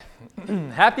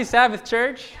Happy Sabbath,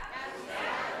 church.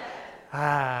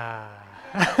 Yeah.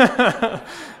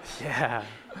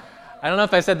 I don't know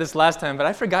if I said this last time, but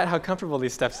I forgot how comfortable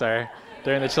these steps are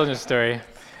during the children's story.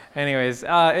 Anyways,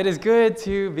 it is good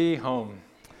to be home.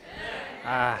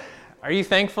 Are you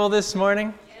thankful this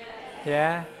morning?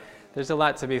 Yeah? There's a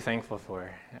lot to be thankful for.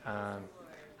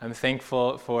 I'm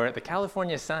thankful for the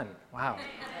California sun. Wow.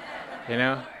 You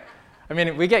know? I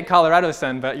mean, we get Colorado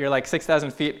sun, but you're like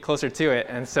 6,000 feet closer to it,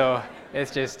 and so it's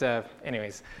just,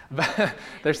 anyways. But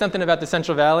there's something about the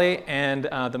Central Valley and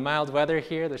the mild weather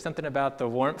here. There's something about the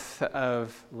warmth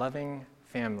of loving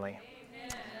family.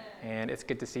 And it's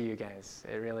good to see you guys.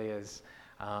 It really is.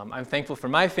 I'm thankful for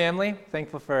my family,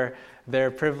 thankful for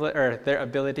their privilege or their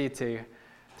ability to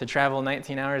travel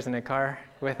 19 hours in a car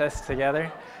with us together.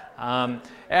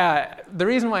 The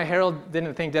reason why Harold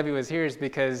didn't think Debbie was here is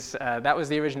because that was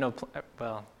the original,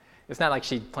 well, it's not like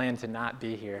she planned to not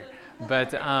be here,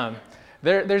 but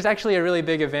there's actually a really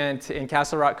big event in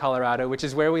Castle Rock, Colorado, which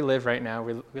is where we live right now.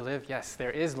 We live, yes,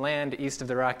 there is land east of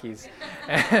the Rockies.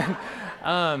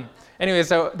 And anyway,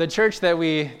 so the church that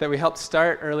we helped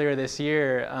start earlier this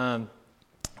year,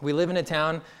 we live in a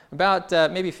town about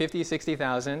maybe 50,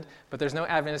 60,000, but there's no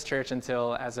Adventist church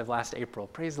until as of last April.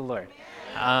 Praise the Lord.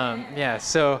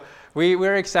 So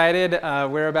we're excited.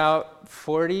 We're about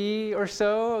 40 or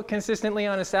so consistently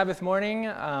on a Sabbath morning.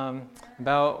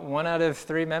 About 1 out of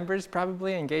 3 members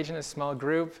probably engage in a small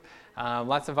group.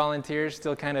 Lots of volunteers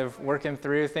still kind of working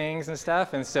through things and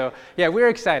stuff. And so, yeah, we're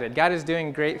excited. God is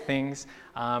doing great things.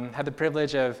 Had the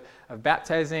privilege of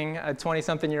baptizing a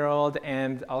 20-something-year-old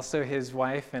and also his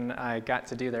wife, and I got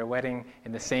to do their wedding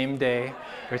in the same day,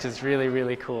 which is really,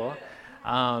 really cool.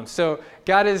 So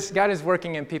God is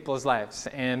working in people's lives.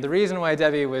 And the reason why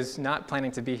Debbie was not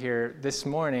planning to be here this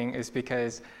morning is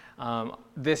because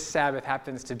this Sabbath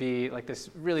happens to be like this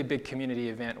really big community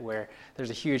event where there's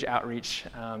a huge outreach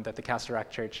that the Castle Rock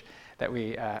Church that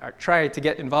we are trying to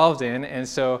get involved in. And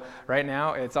so right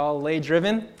now it's all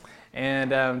lay-driven,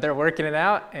 and they're working it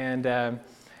out. And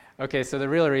okay, so the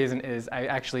real reason is I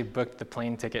actually booked the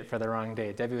plane ticket for the wrong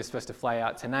day. Debbie was supposed to fly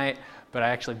out tonight, but I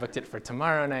actually booked it for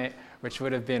tomorrow night, which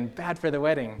would have been bad for the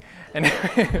wedding.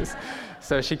 Anyways,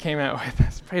 so she came out with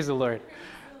us. Praise the Lord.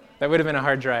 That would have been a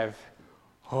hard drive.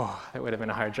 Oh, that would have been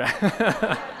a hard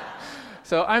drive.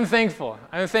 So I'm thankful.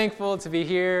 I'm thankful to be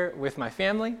here with my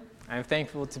family. I'm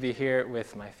thankful to be here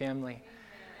with my family.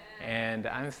 And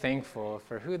I'm thankful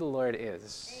for who the Lord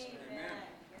is.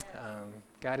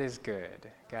 God is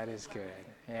good. God is good.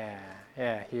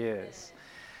 Yeah, He is.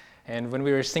 And when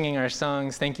we were singing our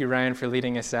songs, thank you, Ryan, for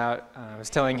leading us out. I was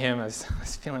telling him I was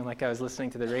feeling like I was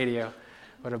listening to the radio.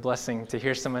 What a blessing to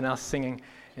hear someone else singing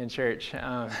in church.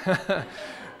 I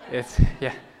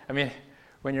mean,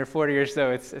 when you're 40 or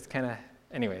so, it's kind of,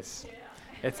 anyways,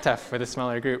 it's tough with a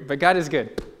smaller group, but God is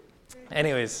good.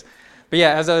 Anyways, but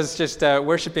yeah, as I was just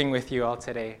worshiping with you all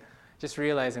today, just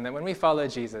realizing that when we follow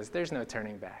Jesus, there's no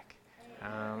turning back.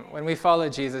 When we follow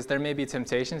Jesus, there may be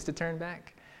temptations to turn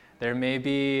back. There may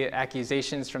be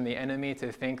accusations from the enemy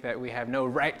to think that we have no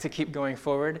right to keep going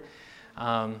forward.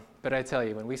 But I tell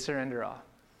you, when we surrender all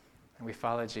and we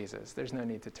follow Jesus, there's no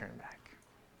need to turn back.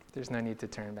 There's no need to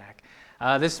turn back.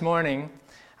 This morning,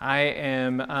 I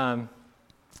am,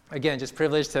 again, just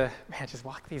privileged to, just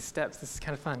walk these steps. This is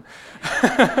kind of fun.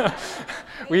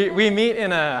 We meet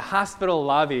in a hospital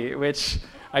lobby, which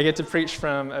I get to preach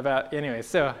from about, anyway,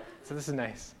 so this is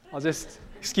nice. I'll just,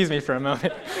 excuse me for a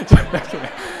moment.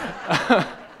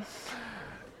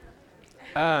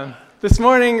 This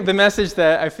morning, the message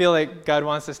that I feel like God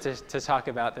wants us to talk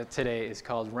about today is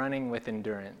called Running with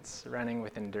Endurance. Running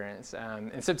with Endurance.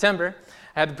 In September,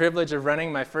 I had the privilege of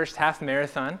running my first half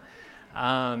marathon.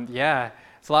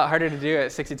 It's a lot harder to do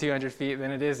at 6,200 feet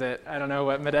than it is at, I don't know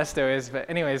what Modesto is, but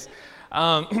anyways,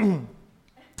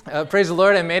 praise the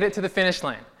Lord, I made it to the finish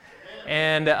line.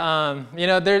 And,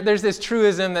 there's this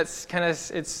truism that's kind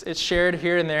of, it's shared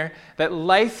here and there, that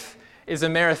life is a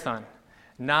marathon,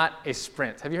 not a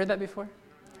sprint. Have you heard that before?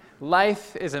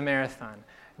 Life is a marathon,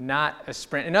 not a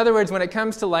sprint. In other words, when it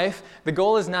comes to life, the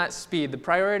goal is not speed. The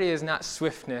priority is not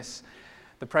swiftness.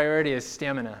 The priority is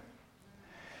stamina.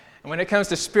 And when it comes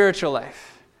to spiritual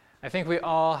life, I think we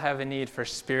all have a need for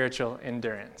spiritual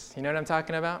endurance. You know what I'm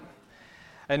talking about?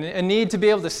 A need to be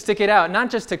able to stick it out, not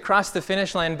just to cross the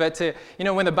finish line, but to,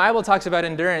 when the Bible talks about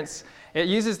endurance, it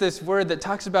uses this word that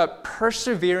talks about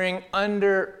persevering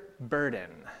under burden.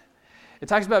 It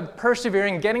talks about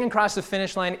persevering, getting across the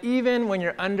finish line, even when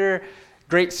you're under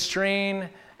great strain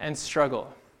and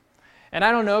struggle. And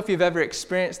I don't know if you've ever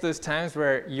experienced those times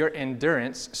where your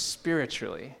endurance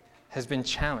spiritually has been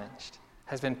challenged,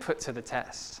 has been put to the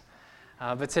test.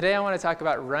 But today I want to talk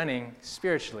about running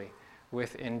spiritually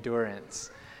with endurance.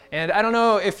 And I don't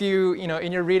know if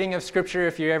in your reading of Scripture,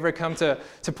 if you ever come to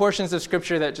portions of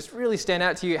Scripture that just really stand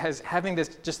out to you as having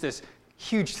this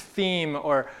huge theme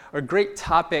or great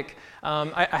topic.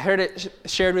 I heard it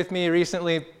shared with me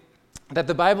recently that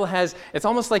the Bible it's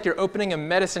almost like you're opening a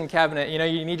medicine cabinet.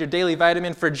 You need your daily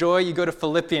vitamin for joy, you go to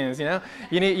Philippians,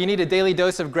 You need a daily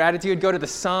dose of gratitude, go to the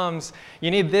Psalms.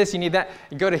 You need this, you need that,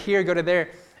 you go to here, go to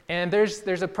there. And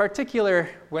there's a particular,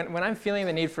 when I'm feeling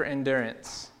the need for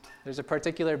endurance, there's a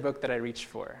particular book that I reach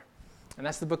for. And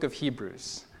that's the book of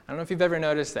Hebrews. I don't know if you've ever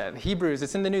noticed that. Hebrews,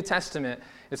 it's in the New Testament.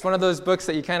 It's one of those books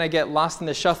that you kind of get lost in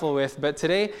the shuffle with. But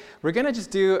today, we're going to just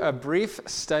do a brief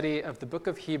study of the book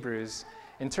of Hebrews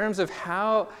in terms of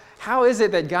how is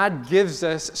it that God gives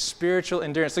us spiritual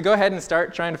endurance. So go ahead and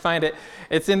start trying to find it.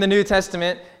 It's in the New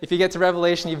Testament. If you get to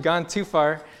Revelation, you've gone too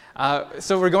far.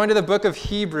 So we're going to the book of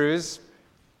Hebrews.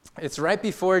 It's right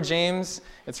before James.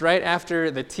 It's right after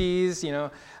the T's,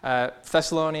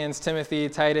 Thessalonians, Timothy,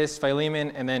 Titus,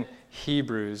 Philemon, and then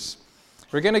Hebrews.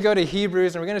 We're going to go to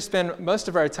Hebrews, and we're going to spend most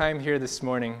of our time here this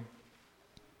morning.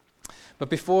 But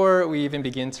before we even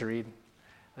begin to read,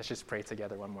 let's just pray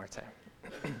together one more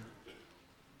time.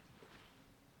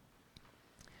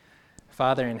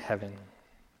 Father in heaven,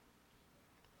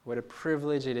 what a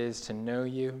privilege it is to know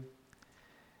you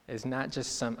as not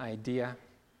just some idea,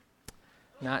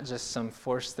 not just some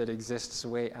force that exists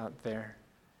way out there,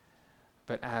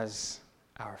 but as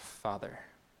our Father.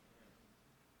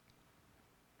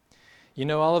 You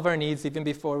know all of our needs even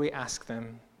before we ask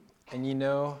them, and you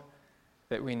know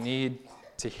that we need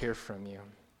to hear from you.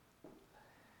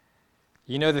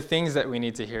 You know the things that we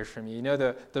need to hear from you. You know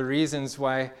the reasons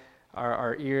why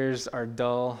our ears are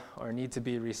dull or need to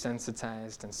be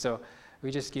resensitized. And so we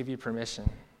just give you permission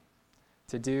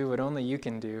to do what only you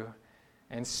can do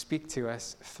and speak to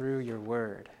us through your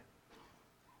word.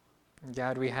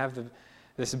 God, we have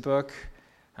this book,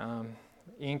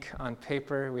 ink on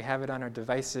paper. We have it on our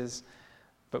devices.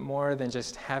 But more than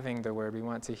just having the word, we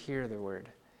want to hear the word.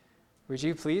 Would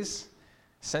you please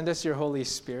send us your Holy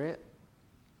Spirit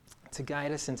to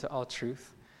guide us into all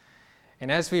truth?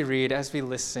 And as we read, as we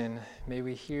listen, may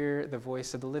we hear the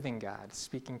voice of the living God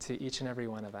speaking to each and every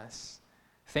one of us.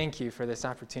 Thank you for this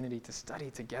opportunity to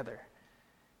study together.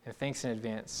 And thanks in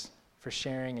advance for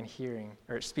sharing and hearing,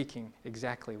 or speaking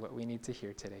exactly what we need to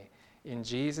hear today. In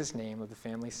Jesus' name, let the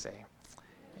family say,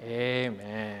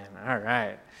 amen. All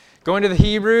right. Going to the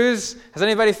Hebrews. Has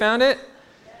anybody found it?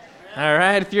 All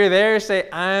right. If you're there, say,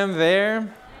 I'm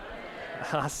there.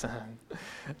 Awesome.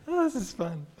 Oh, this is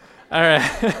fun. All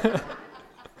right.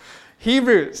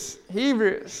 Hebrews.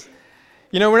 We're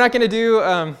not going to do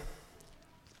a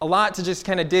lot to just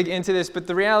kind of dig into this, but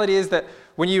the reality is that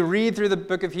when you read through the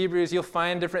book of Hebrews, you'll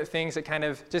find different things that kind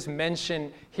of just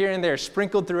mention here and there,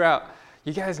 sprinkled throughout.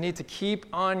 You guys need to keep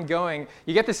on going.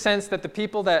 You get the sense that the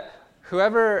people that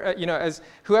whoever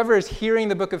is hearing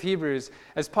the book of Hebrews,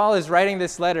 as Paul is writing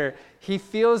this letter, he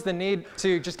feels the need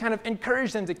to just kind of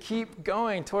encourage them to keep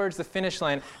going towards the finish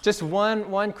line. Just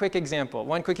one quick example.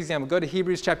 Go to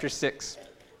Hebrews chapter 6.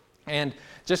 And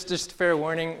just fair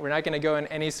warning, we're not going to go in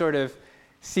any sort of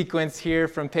sequence here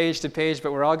from page to page,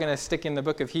 but we're all going to stick in the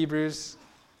book of Hebrews,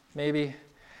 maybe.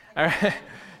 All right.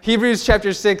 Hebrews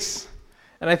chapter 6,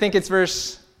 and I think it's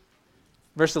verse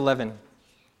 11.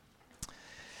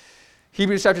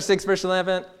 Hebrews chapter 6, verse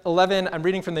 11, I'm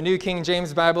reading from the New King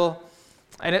James Bible,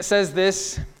 and it says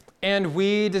this, and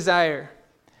we desire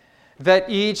that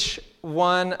each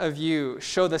one of you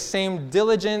show the same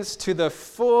diligence to the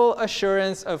full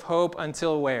assurance of hope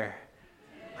until where?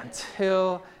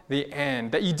 Until the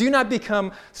end. That you do not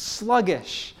become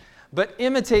sluggish, but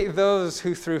imitate those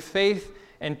who through faith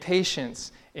and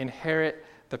patience inherit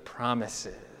the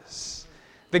promises.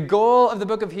 The goal of the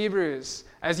book of Hebrews,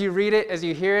 as you read it, as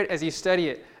you hear it, as you study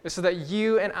it, is so that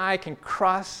you and I can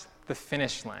cross the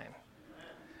finish line.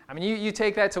 I mean, you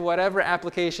take that to whatever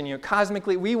application,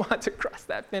 cosmically, we want to cross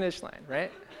that finish line,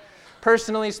 right?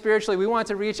 Personally, spiritually, we want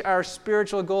to reach our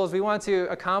spiritual goals. We want to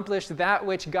accomplish that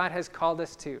which God has called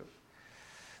us to.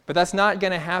 But that's not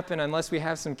going to happen unless we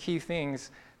have some key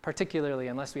things, particularly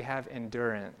unless we have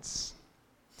endurance.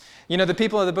 The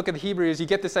people of the book of Hebrews, you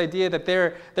get this idea that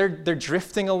they're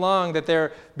drifting along, that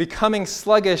they're becoming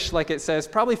sluggish, like it says,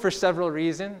 probably for several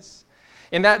reasons.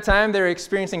 In that time, they were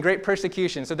experiencing great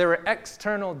persecution. So there were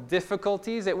external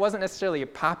difficulties. It wasn't necessarily a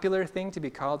popular thing to be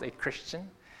called a Christian,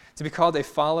 to be called a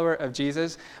follower of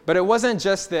Jesus. But it wasn't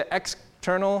just the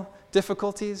external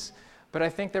difficulties, but I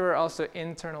think there were also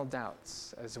internal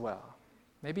doubts as well.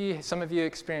 Maybe some of you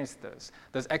experienced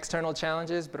those external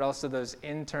challenges, but also those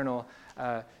internal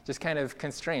just kind of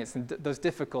constraints and those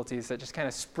difficulties that just kind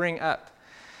of spring up.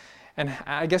 And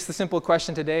I guess the simple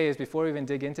question today is, before we even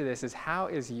dig into this, is how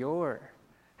is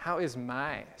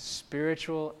my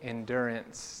spiritual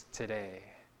endurance today?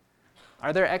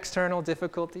 Are there external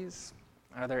difficulties?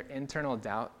 Are there internal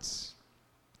doubts?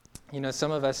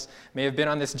 Some of us may have been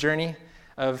on this journey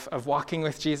of walking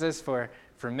with Jesus for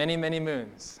many, many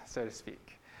moons, so to speak.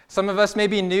 Some of us may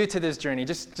be new to this journey,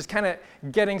 just kind of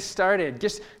getting started,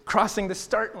 just crossing the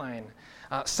start line.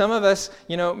 Some of us,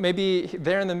 maybe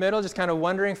there in the middle, just kind of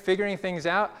wondering, figuring things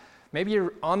out. Maybe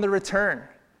you're on the return.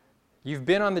 You've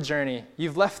been on the journey,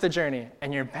 you've left the journey,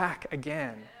 and you're back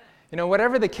again.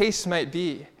 Whatever the case might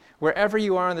be, wherever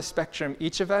you are on the spectrum,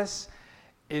 each of us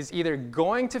is either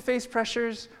going to face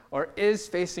pressures or is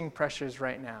facing pressures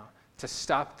right now to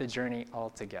stop the journey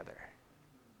altogether.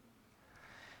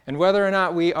 And whether or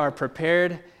not we are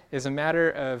prepared is a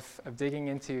matter of digging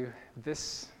into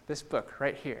this book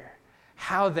right here.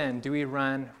 How then do we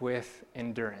run with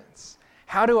endurance?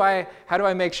 How do I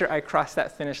make sure I cross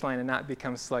that finish line and not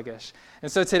become sluggish?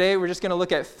 And so today we're just going to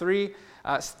look at three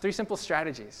simple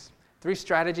strategies. 3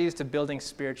 strategies to building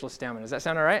spiritual stamina. Does that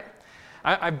sound all right?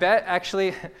 I bet,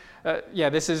 actually,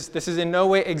 this is in no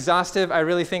way exhaustive. I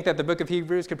really think that the book of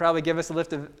Hebrews could probably give us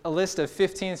a list of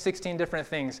 15, 16 different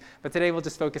things. But today we'll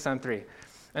just focus on 3.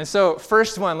 And so,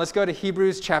 first one, let's go to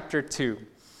Hebrews chapter 2.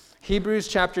 Hebrews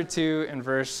chapter 2 and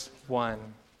verse 1.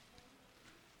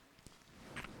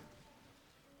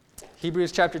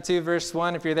 Hebrews chapter 2, verse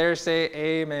 1. If you're there, say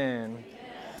amen. Amen.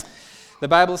 The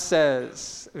Bible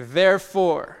says,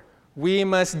 therefore, we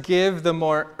must give the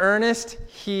more earnest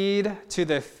heed to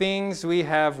the things we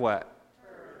have what?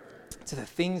 Heard. To the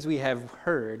things we have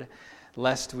heard,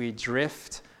 lest we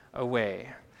drift away.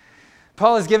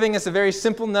 Paul is giving us a very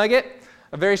simple nugget,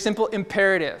 a very simple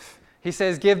imperative. He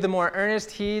says, give the more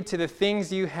earnest heed to the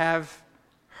things you have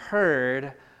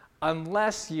heard,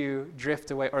 unless you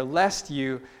drift away, or lest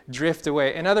you drift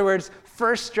away. In other words,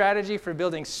 first strategy for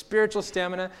building spiritual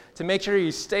stamina, to make sure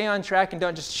you stay on track and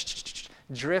don't just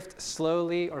drift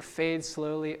slowly or fade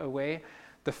slowly away.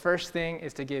 The first thing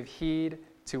is to give heed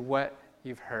to what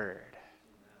you've heard.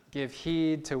 Give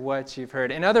heed to what you've heard.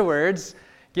 In other words,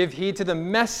 give heed to the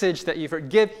message that you've heard.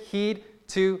 Give heed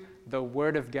to the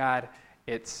Word of God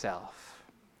itself.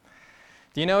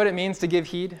 Do you know what it means to give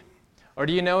heed? Or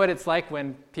do you know what it's like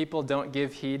when people don't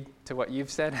give heed to what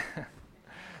you've said?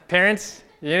 Parents,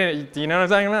 do you know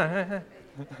what I'm talking about?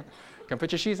 Come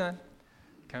put your shoes on.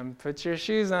 Come put your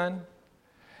shoes on.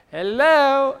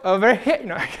 Hello, over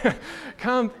here.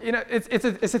 Come,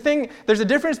 it's a thing. There's a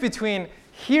difference between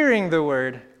hearing the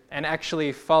word and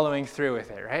actually following through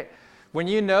with it, right? When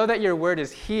you know that your word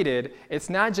is heeded, it's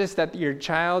not just that your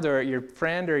child or your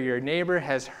friend or your neighbor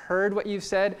has heard what you've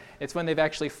said, it's when they've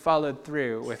actually followed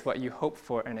through with what you hope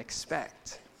for and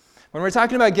expect. When we're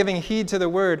talking about giving heed to the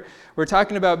word, we're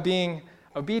talking about being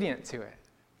obedient to it.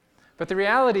 But the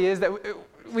reality is that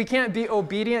we can't be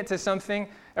obedient to something,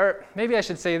 or maybe I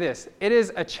should say this, it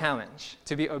is a challenge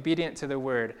to be obedient to the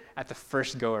word at the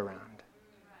first go around.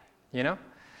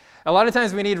 A lot of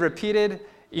times we need repeated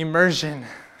immersion,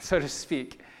 so to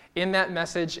speak, in that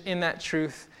message, in that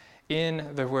truth, in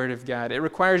the Word of God. It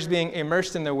requires being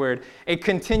immersed in the Word, a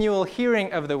continual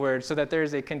hearing of the Word, so that there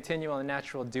is a continual and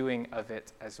natural doing of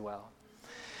it as well.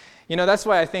 That's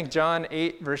why I think John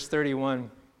 8, verse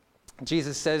 31,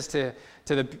 Jesus says to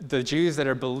the Jews that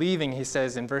are believing, he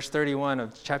says in verse 31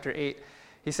 of chapter 8,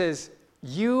 he says,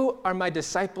 "You are my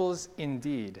disciples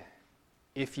indeed,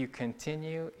 if you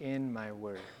continue in my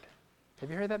word." Have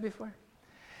you heard that before?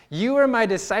 You are my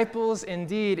disciples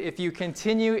indeed if you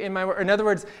continue in my word. In other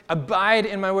words, abide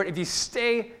in my word, if you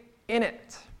stay in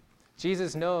it.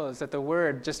 Jesus knows that the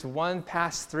word, just one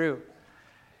pass through,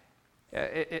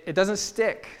 it doesn't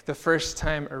stick the first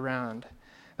time around.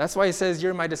 That's why he says,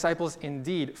 you're my disciples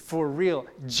indeed, for real,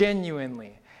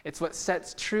 genuinely. It's what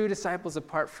sets true disciples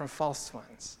apart from false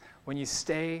ones, when you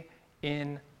stay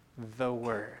in the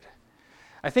word.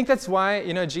 I think that's why,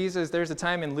 Jesus, there's a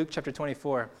time in Luke chapter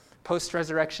 24,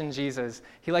 post-resurrection Jesus,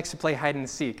 he likes to play hide and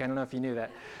seek. I don't know if you knew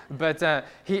that. But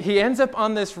he ends up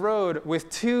on this road with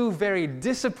 2 very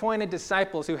disappointed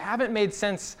disciples who haven't made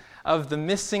sense of the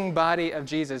missing body of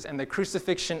Jesus and the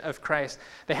crucifixion of Christ.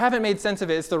 They haven't made sense of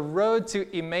it. It's the road to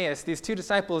Emmaus. These 2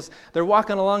 disciples, they're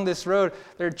walking along this road.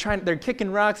 They're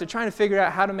kicking rocks. They're trying to figure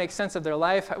out how to make sense of their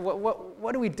life.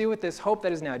 What do we do with this hope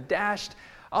that is now dashed?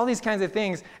 All these kinds of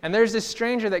things. And there's this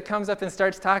stranger that comes up and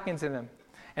starts talking to them.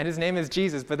 And his name is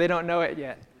Jesus, but they don't know it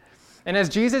yet. And as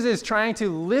Jesus is trying to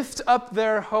lift up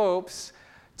their hopes,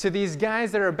 to these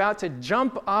guys that are about to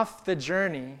jump off the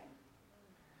journey,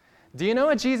 do you know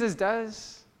what Jesus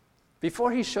does?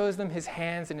 Before he shows them his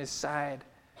hands and his side,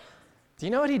 do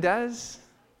you know what he does?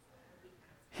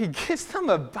 He gives them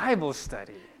a Bible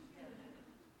study.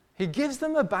 He gives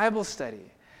them a Bible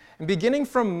study. And beginning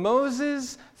from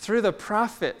Moses through the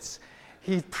prophets,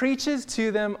 he preaches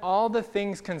to them all the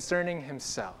things concerning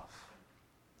himself.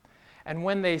 And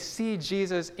when they see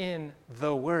Jesus in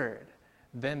the Word,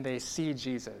 then they see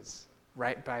Jesus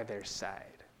right by their side.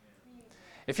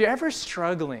 If you're ever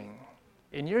struggling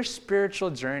in your spiritual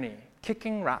journey,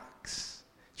 kicking rocks,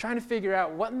 trying to figure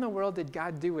out what in the world did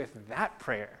God do with that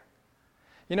prayer,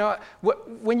 you know,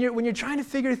 when you're trying to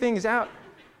figure things out,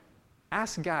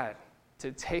 ask God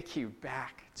to take you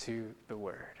back to the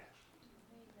Word.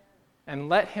 And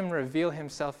let him reveal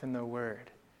himself in the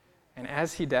Word. And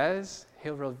as he does,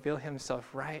 he'll reveal himself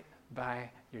right by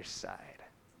your side.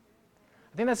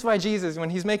 I think that's why Jesus, when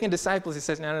he's making disciples, he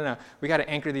says, no, we got to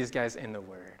anchor these guys in the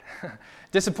Word.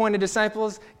 Disappointed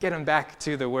disciples, get them back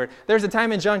to the Word. There's a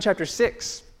time in John chapter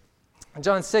 6. In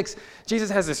John 6, Jesus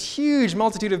has this huge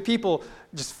multitude of people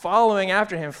just following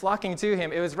after him, flocking to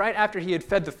him. It was right after he had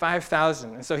fed the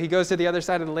 5,000. And so he goes to the other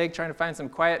side of the lake trying to find some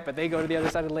quiet, but they go to the other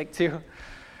side of the lake too.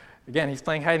 Again, he's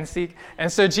playing hide and seek.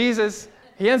 And so Jesus,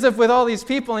 he ends up with all these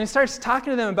people, and he starts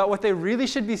talking to them about what they really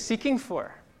should be seeking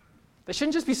for. They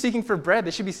shouldn't just be seeking for bread.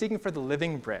 They should be seeking for the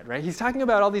living bread, right? He's talking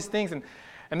about all these things. And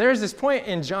there's this point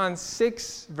in John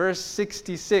 6, verse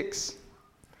 66.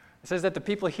 It says that the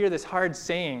people hear this hard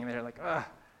saying, and they're like, ugh,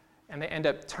 and they end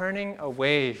up turning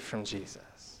away from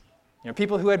Jesus. You know,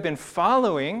 people who had been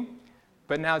following,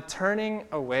 but now turning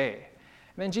away.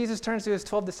 And then Jesus turns to his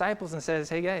 12 disciples and says,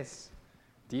 hey guys,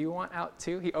 do you want out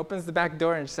too? He opens the back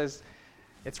door and says,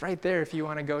 it's right there if you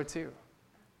want to go too.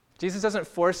 Jesus doesn't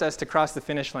force us to cross the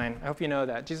finish line. I hope you know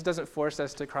that. Jesus doesn't force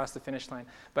us to cross the finish line,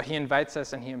 but he invites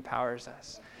us and he empowers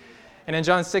us. And in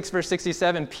John 6, verse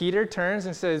 67, Peter turns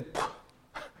and says,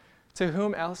 to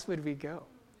whom else would we go?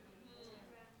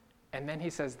 And then he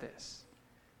says this,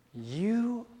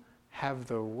 you have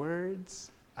the words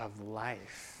of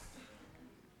life.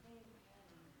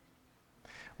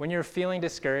 When you're feeling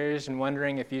discouraged and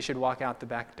wondering if you should walk out the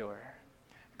back door,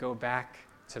 go back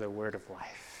to the word of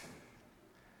life.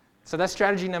 So that's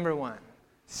strategy number 1.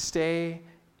 Stay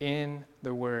in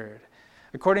the word.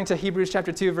 According to Hebrews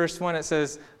chapter 2, verse 1, it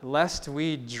says, lest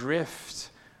we drift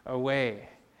away.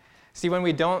 See, when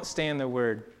we don't stay in the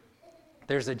word,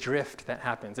 there's a drift that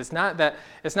happens. It's not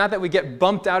that we get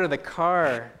bumped out of the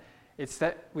car. It's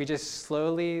that we just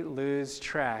slowly lose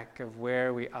track of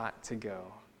where we ought to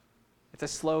go. It's a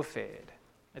slow fade.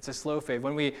 It's a slow fade.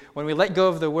 When we let go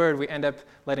of the word, we end up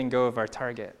letting go of our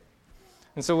target.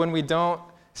 And so when we don't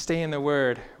stay in the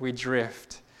word, we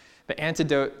drift. The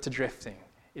antidote to drifting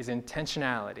is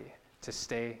intentionality to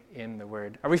stay in the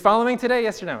word. Are we following today?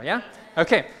 Yes or no? Yeah?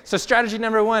 Okay, so strategy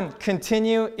number 1,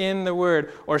 continue in the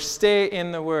word or stay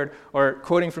in the word, or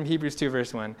quoting from Hebrews 2,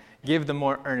 verse 1, give the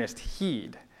more earnest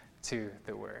heed to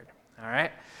the word. All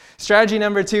right? Strategy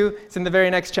number 2, it's in the very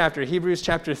next chapter, Hebrews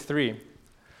chapter 3.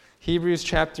 Hebrews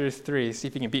chapter 3. See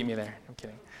if you can beat me there. I'm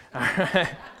kidding. All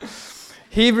right.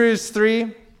 Hebrews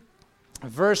 3,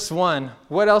 verse 1.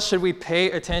 What else should we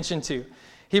pay attention to?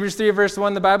 Hebrews 3, verse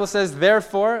 1, the Bible says,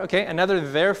 therefore, okay, another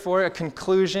therefore, a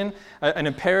conclusion, an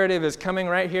imperative is coming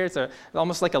right here. It's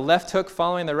almost like a left hook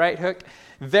following the right hook.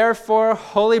 Therefore,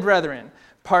 holy brethren,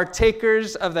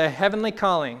 partakers of the heavenly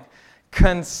calling,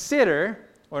 consider,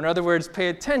 or in other words, pay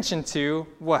attention to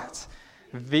what?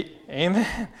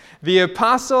 Amen. The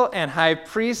apostle and high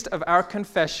priest of our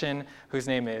confession, whose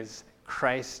name is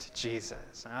Christ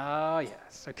Jesus. Oh,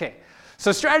 yes. Okay.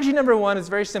 So strategy number 1 is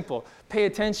very simple. Pay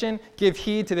attention, give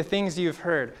heed to the things you've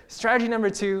heard. Strategy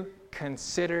number 2,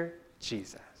 consider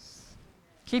Jesus.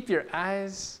 Keep your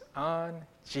eyes on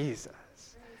Jesus.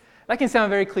 That can sound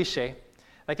very cliche.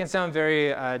 That can sound very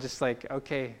just like,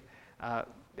 okay,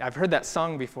 I've heard that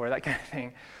song before, that kind of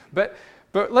thing. But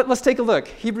let's take a look.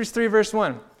 Hebrews 3, verse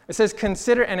 1. It says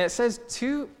consider, and it says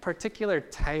 2 particular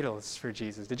titles for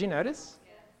Jesus. Did you notice?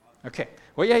 Okay.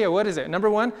 Well, yeah, what is it? Number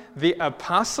 1, the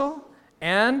apostle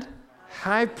and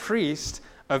high priest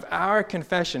of our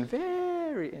confession.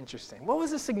 Very interesting. What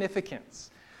was the significance?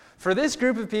 For this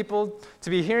group of people to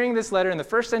be hearing this letter in the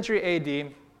 1st century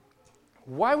AD,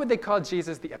 why would they call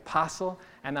Jesus the apostle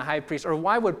and the high priest? Or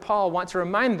why would Paul want to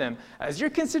remind them, as you're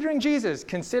considering Jesus,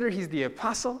 consider he's the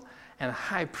apostle and the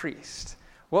high priest?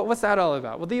 What's that all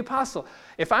about? Well, the apostle,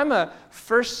 if I'm a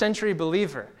 1st century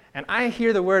believer and I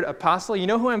hear the word apostle, you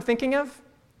know who I'm thinking of?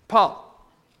 Paul,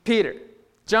 Peter,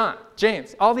 John,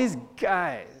 James, all these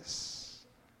guys,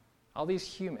 all these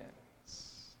humans.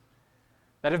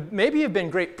 that maybe have been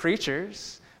great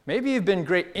preachers, maybe have been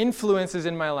great influences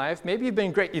in my life, maybe have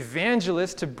been great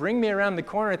evangelists to bring me around the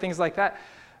corner, things like that.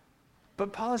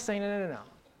 But Paul is saying, no.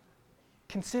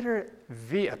 Consider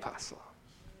the apostle.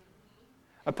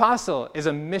 Apostle is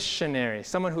a missionary,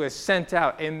 someone who is sent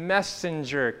out, a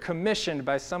messenger commissioned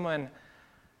by someone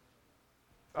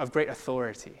of great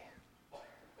authority.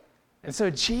 And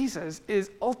so Jesus is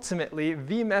ultimately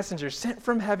the messenger sent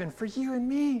from heaven for you and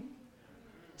me,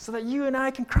 so that you and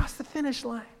I can cross the finish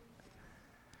line.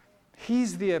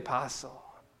 He's the apostle.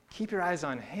 Keep your eyes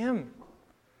on him.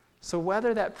 So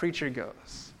whether that preacher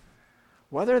goes,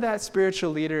 whether that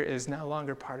spiritual leader is no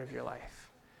longer part of your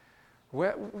life,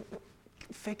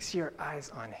 fix your eyes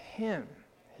on him,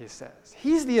 he says.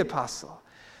 He's the apostle.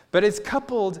 But it's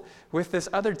coupled with this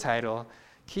other title,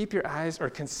 keep your eyes or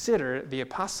consider the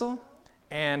apostle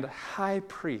and high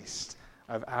priest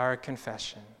of our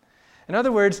confession. In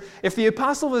other words, if the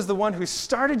apostle was the one who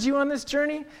started you on this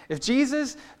journey, if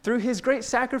Jesus, through his great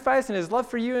sacrifice and his love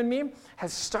for you and me,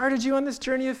 has started you on this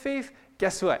journey of faith,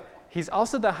 guess what? He's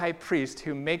also the high priest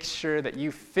who makes sure that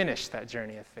you finish that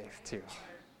journey of faith too.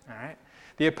 All right?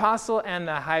 The apostle and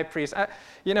the high priest.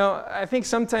 I think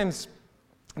sometimes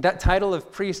that title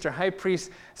of priest or high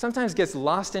priest sometimes gets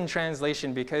lost in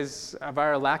translation because of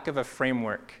our lack of a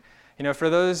framework. For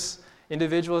those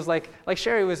individuals like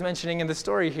Sherry was mentioning in the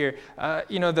story here,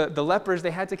 the lepers,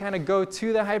 they had to kind of go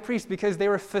to the high priest because they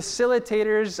were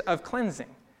facilitators of cleansing.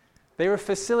 They were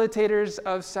facilitators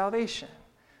of salvation.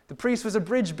 The priest was a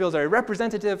bridge builder, a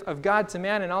representative of God to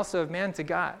man and also of man to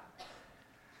God.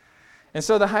 And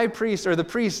so the high priest or the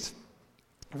priest,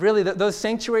 really those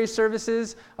sanctuary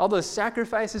services, all those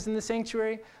sacrifices in the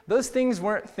sanctuary, those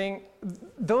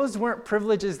weren't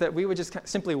privileges that we would just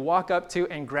simply walk up to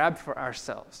and grab for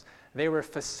ourselves. They were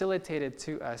facilitated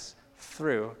to us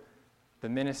through the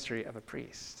ministry of a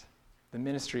priest, the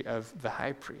ministry of the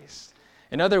high priest.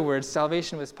 In other words,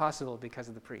 salvation was possible because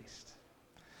of the priest.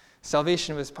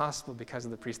 Salvation was possible because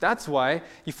of the priest. That's why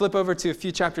you flip over to a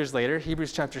few chapters later,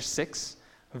 Hebrews chapter 6,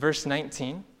 verse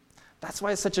 19. That's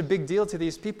why it's such a big deal to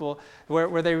these people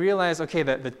where they realize, okay,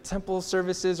 the temple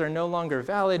services are no longer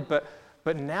valid,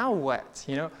 but now what?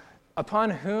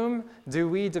 Upon whom do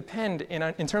we depend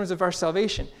in terms of our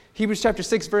salvation? Hebrews chapter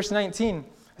 6, verse 19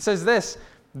 says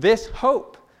this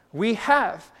hope we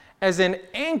have as an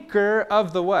anchor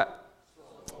of the what?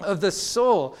 Of the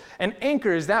soul. An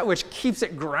anchor is that which keeps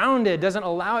it grounded, doesn't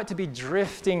allow it to be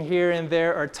drifting here and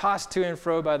there or tossed to and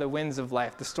fro by the winds of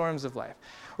life, the storms of life.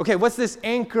 Okay, what's this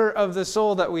anchor of the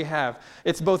soul that we have?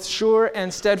 It's both sure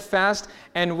and steadfast,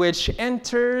 and which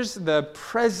enters the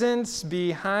presence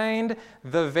behind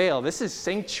the veil. This is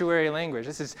sanctuary language.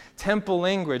 This is temple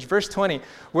language. Verse 20,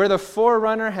 where the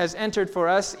forerunner has entered for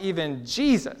us, even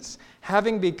Jesus,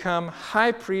 having become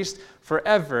high priest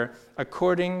forever,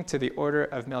 according to the order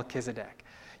of Melchizedek.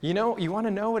 You want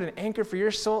to know what an anchor for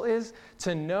your soul is?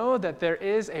 To know that there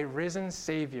is a risen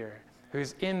Savior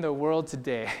who's in the world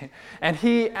today. And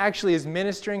he actually is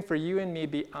ministering for you and me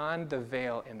beyond the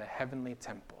veil in the heavenly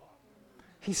temple.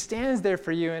 He stands there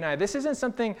for you and I. This isn't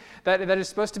something that is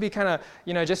supposed to be kind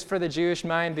of, just for the Jewish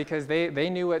mind because they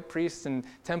knew what priests and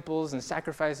temples and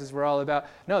sacrifices were all about.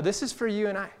 No, this is for you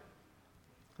and I.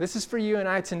 This is for you and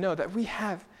I to know that we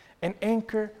have an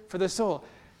anchor for the soul.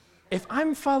 If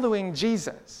I'm following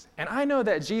Jesus and I know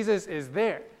that Jesus is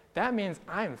there, that means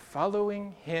I'm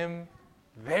following him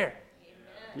there.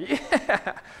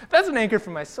 Yeah, that's an anchor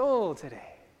for my soul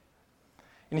today.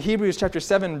 In Hebrews chapter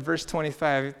 7, verse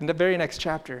 25, in the very next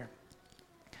chapter,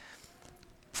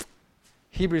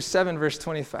 Hebrews 7, verse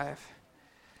 25,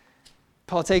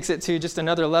 Paul takes it to just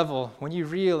another level when you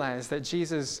realize that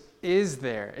Jesus is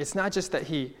there. It's not just that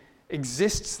he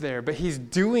exists there, but he's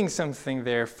doing something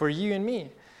there for you and me.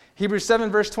 Hebrews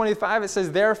 7, verse 25, it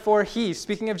says, therefore he,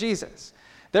 speaking of Jesus,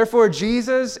 therefore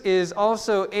Jesus is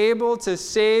also able to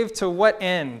save to what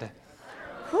end?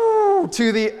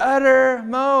 To the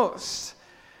uttermost.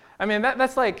 I mean,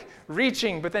 that's like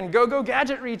reaching, but then go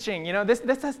gadget reaching.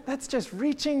 That's just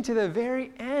reaching to the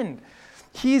very end.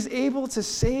 He's able to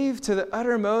save to the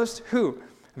uttermost who?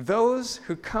 Those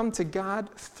who come to God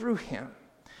through him.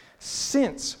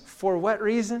 Since, for what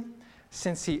reason?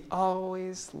 Since he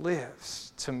always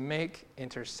lives to make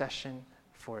intercession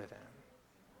for them.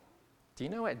 Do you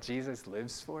know what Jesus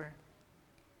lives for?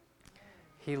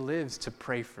 He lives to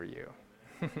pray for you.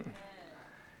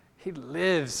 He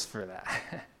lives for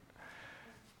that.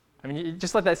 I mean, you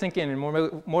just let that sink in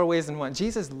more ways than one.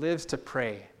 Jesus lives to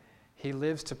pray. He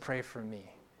lives to pray for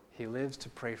me. He lives to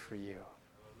pray for you.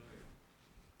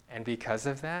 And because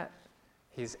of that,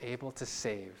 he's able to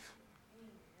save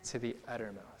to the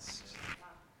uttermost.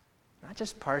 not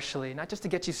just partially, not just to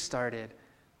get you started,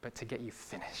 but to get you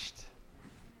finished.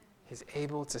 He's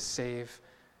able to save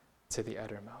to the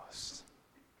uttermost.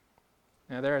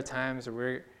 Now, there are times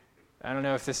where I don't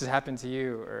know if this has happened to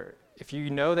you, or if you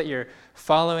know that you're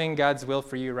following God's will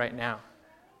for you right now,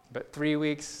 but 3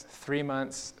 weeks, 3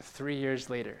 months, 3 years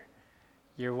later,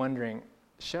 you're wondering,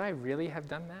 should I really have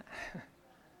done that?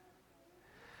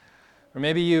 Or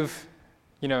maybe you've,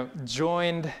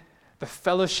 joined the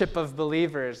fellowship of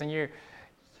believers, and you're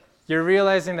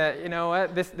realizing that, you know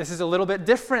what, this is a little bit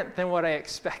different than what I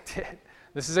expected.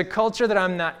 This is a culture that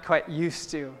I'm not quite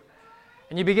used to.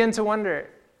 And you begin to wonder,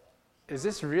 is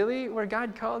this really where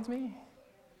God called me?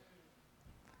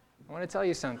 I want to tell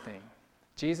you something.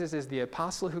 Jesus is the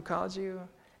apostle who called you,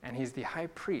 and he's the high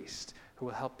priest who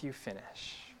will help you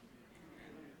finish.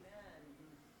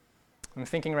 I'm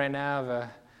thinking right now of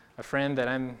a friend that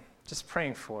I'm just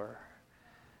praying for.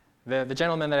 The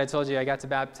gentleman that I told you I got to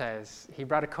baptize, he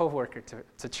brought a coworker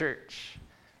to church.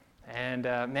 And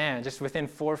just within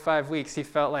 4 or 5 weeks, he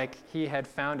felt like he had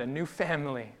found a new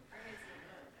family.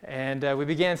 And we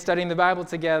began studying the Bible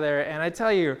together. And I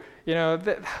tell you,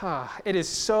 it is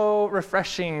so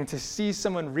refreshing to see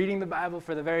someone reading the Bible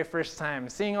for the very first time,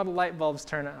 seeing all the light bulbs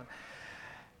turn on.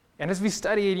 And as we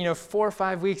studied, 4 or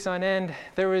 5 weeks on end,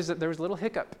 there was a little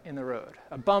hiccup in the road,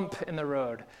 a bump in the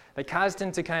road that caused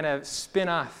him to kind of spin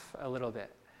off a little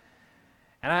bit.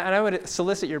 And I would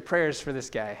solicit your prayers for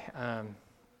this guy. I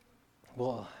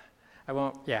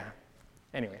won't,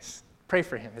 Anyways, pray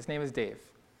for him. His name is Dave.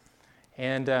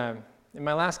 And in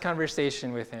my last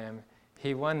conversation with him,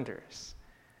 he wonders,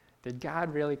 did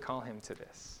God really call him to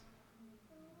this?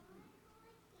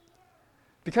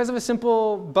 Because of a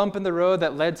simple bump in the road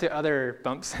that led to other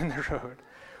bumps in the road.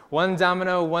 One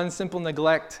domino, one simple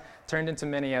neglect turned into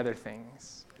many other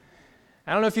things.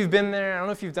 I don't know if you've been there, I don't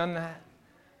know if you've done that,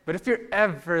 but if you're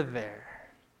ever there,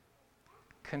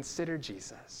 consider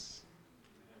Jesus.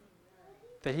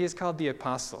 That he is called the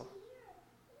apostle.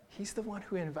 He's the one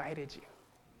who invited you.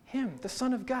 Him, the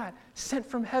Son of God, sent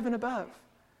from heaven above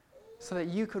so that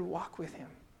you could walk with him.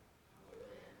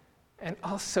 And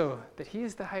also that he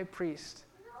is the high priest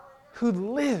who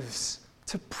lives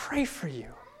to pray for you,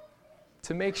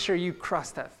 to make sure you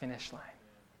cross that finish line.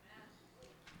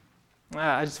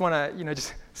 I just want to,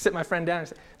 just sit my friend down and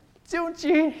say, don't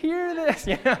you hear this?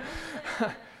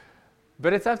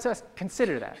 But it's up to us.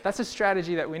 Consider that. That's a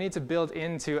strategy that we need to build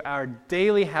into our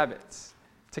daily habits,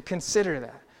 to consider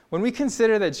that. When we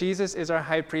consider that Jesus is our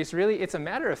high priest, really, it's a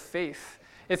matter of faith.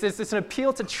 It's an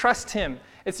appeal to trust him.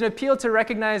 It's an appeal to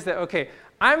recognize that, okay,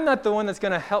 I'm not the one that's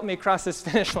going to help me cross this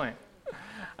finish line.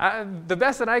 The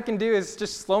best that I can do is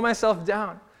just slow myself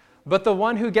down. But the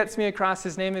one who gets me across,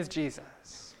 his name is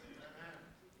Jesus.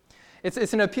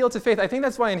 It's an appeal to faith. I think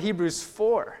that's why in Hebrews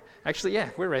 4, actually,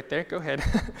 we're right there. Go ahead.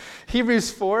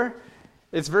 Hebrews 4,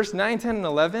 it's verse 9, 10, and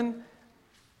 11.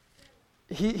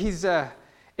 He's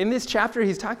in this chapter,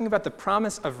 he's talking about the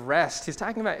promise of rest. He's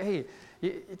talking about, hey,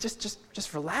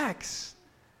 just relax.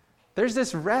 There's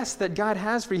this rest that God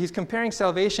has for you. He's comparing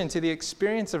salvation to the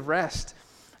experience of rest.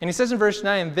 And he says in verse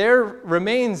 9, there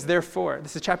remains therefore,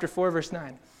 this is chapter 4, verse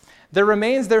 9, there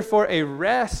remains therefore a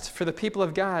rest for the people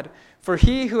of God, for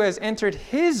he who has entered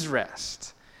his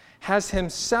rest has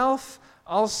himself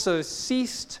also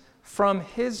ceased from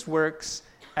his works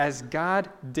as God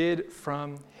did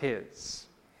from his.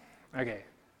 Okay,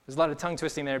 there's a lot of tongue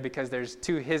twisting there because there's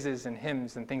 2 hises and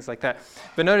hymns and things like that.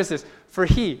 But notice this, for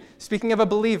he, speaking of a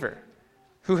believer,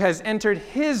 who has entered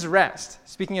his rest,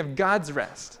 speaking of God's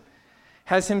rest,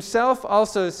 has himself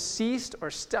also ceased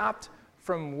or stopped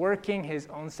from working his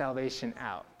own salvation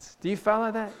out. Do you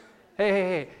follow that?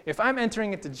 Hey, if I'm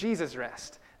entering into Jesus'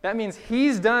 rest, that means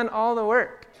he's done all the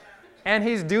work, and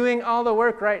he's doing all the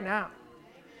work right now.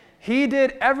 He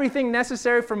did everything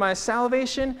necessary for my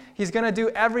salvation. He's going to do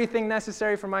everything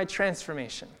necessary for my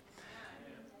transformation.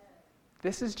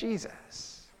 This is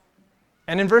Jesus.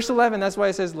 And in verse 11, that's why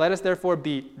it says, let us therefore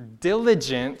be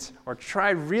diligent, or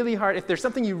try really hard. If there's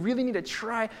something you really need to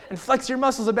try and flex your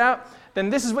muscles about, then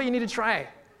this is what you need to try.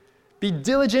 Be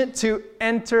diligent to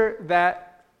enter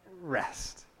that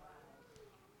rest.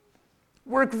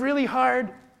 Work really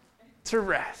hard to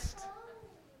rest.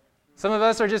 Some of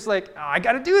us are just like, I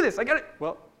got to do this.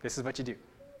 Well, this is what you do.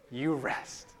 You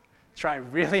rest. Try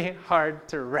really hard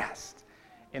to rest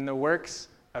in the works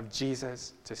of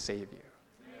Jesus to save you.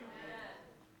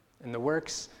 In the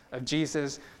works of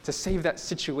Jesus to save that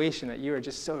situation that you are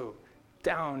just so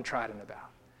downtrodden about.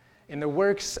 In the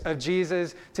works of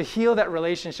Jesus to heal that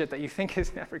relationship that you think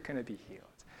is never going to be healed.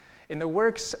 In the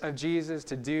works of Jesus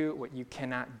to do what you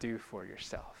cannot do for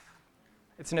yourself.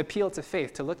 It's an appeal to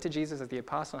faith. To look to Jesus as the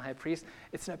apostle and high priest,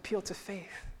 it's an appeal to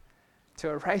faith, to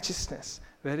a righteousness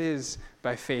that is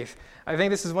by faith. I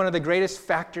think this is one of the greatest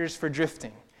factors for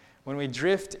drifting, when we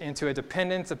drift into a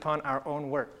dependence upon our own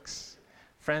works.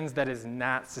 Friends, that is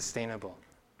not sustainable.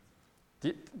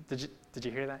 Did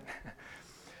you hear that?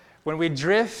 When we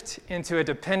drift into a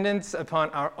dependence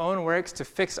upon our own works to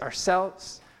fix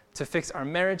ourselves, to fix our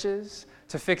marriages,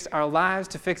 to fix our lives,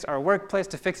 to fix our workplace,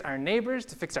 to fix our neighbors,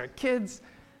 to fix our kids,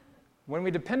 when we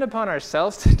depend upon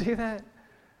ourselves to do that,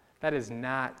 that is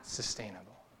not sustainable.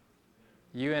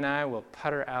 You and I will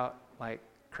putter out like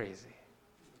crazy.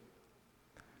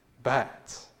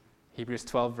 But Hebrews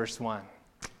 12, verse 1.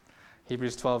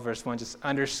 Hebrews 12, verse 1 just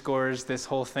underscores this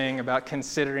whole thing about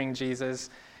considering Jesus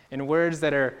in words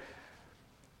that are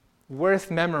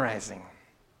worth memorizing.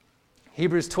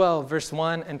 Hebrews 12, verse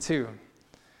 1 and 2.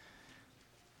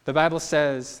 The Bible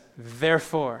says,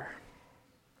 Therefore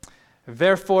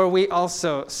we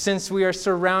also, since we are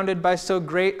surrounded by so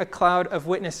great a cloud of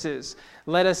witnesses,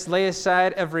 let us lay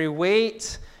aside every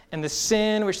weight and the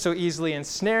sin which so easily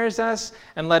ensnares us,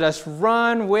 and let us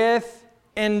run with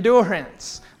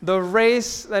endurance the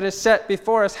race that is set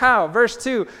before us. How? Verse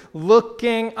 2,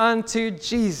 looking unto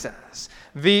Jesus,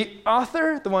 the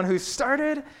author, the one who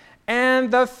started,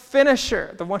 and the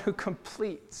finisher, the one who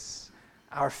completes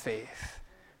our faith,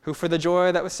 who for the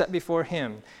joy that was set before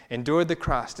him endured the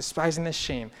cross, despising the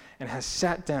shame, and has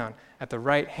sat down at the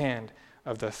right hand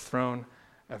of the throne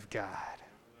of God.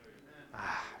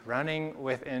 Running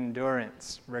with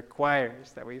endurance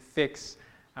requires that we fix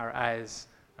our eyes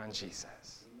on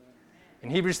Jesus.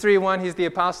 In Hebrews 3:1, he's the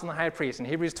apostle and the high priest. In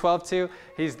Hebrews 12:2,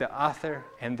 he's the author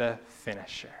and the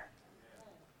finisher.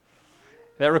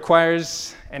 That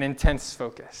requires an intense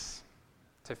focus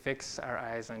to fix our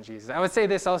eyes on Jesus. I would say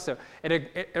this also.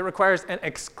 It requires an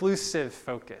exclusive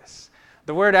focus.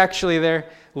 The word actually there,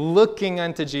 looking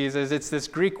unto Jesus, it's this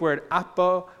Greek word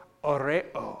apo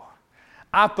oreo.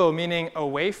 Apo meaning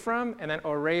away from, and then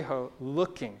oreho,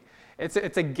 looking. It's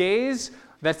a gaze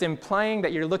that's implying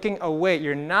that you're looking away.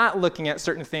 You're not looking at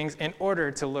certain things in order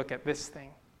to look at this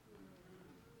thing.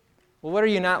 Well, what are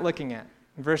you not looking at?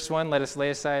 Verse 1, let us lay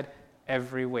aside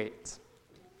every weight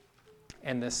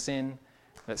and the sin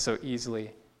that so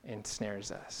easily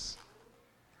ensnares us.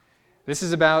 This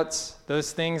is about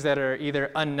those things that are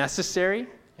either unnecessary,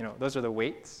 those are the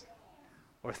weights,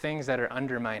 or things that are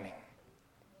undermining.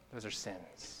 Those are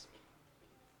sins.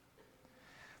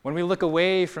 When we look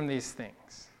away from these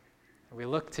things, we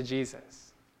look to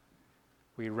Jesus,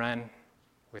 we run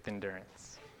with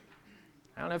endurance.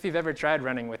 I don't know if you've ever tried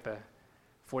running with a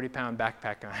 40-pound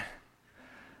backpack on.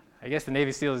 I guess the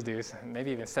Navy SEALs do,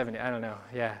 maybe even 70, I don't know,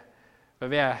 yeah. But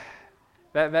yeah,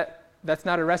 that's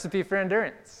not a recipe for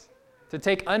endurance. To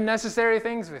take unnecessary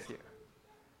things with you.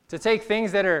 To take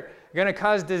things that are going to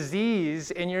cause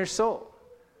disease in your soul.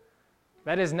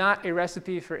 That is not a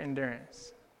recipe for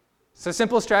endurance. So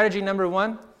simple strategy number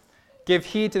 1, give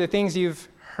heed to the things you've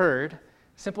heard.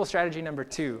 Simple strategy number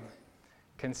 2,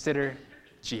 consider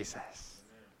Jesus.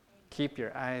 Keep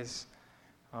your eyes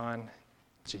on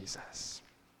Jesus.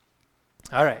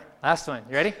 All right, last one.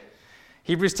 You ready?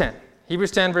 Hebrews 10.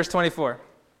 Hebrews 10, verse 24.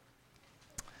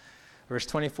 Verse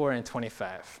 24 and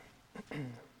 25.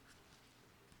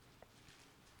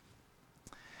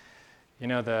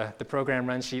 The program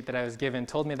run sheet that I was given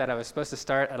told me that I was supposed to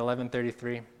start at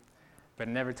 11:33, but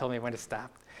it never told me when to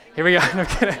stop. Here we go. No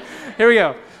kidding. Here we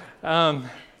go.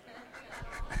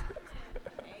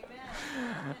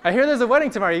 I hear there's a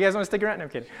wedding tomorrow. You guys want to stick around? No, I'm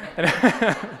kidding.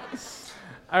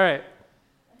 All right.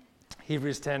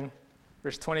 Hebrews 10,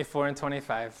 verse 24 and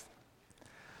 25.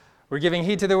 We're giving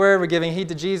heed to the word. We're giving heed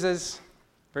to Jesus.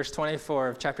 Verse 24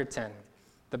 of chapter 10.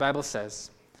 The Bible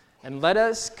says, and let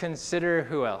us consider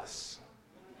who else?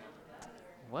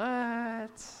 What?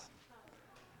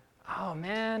 Oh,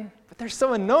 man. But they're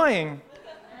so annoying.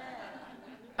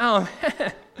 Oh,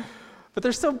 man. But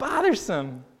they're so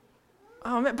bothersome.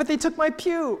 Oh, man. But they took my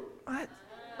pew. What?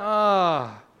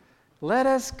 Oh. Let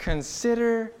us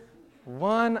consider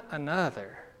one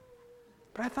another.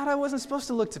 But I thought I wasn't supposed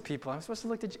to look to people. I'm supposed to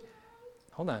look to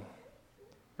Hold on.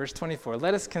 Verse 24.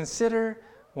 Let us consider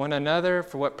one another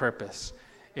for what purpose?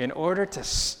 In order to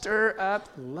stir up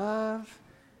love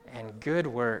and good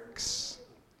works.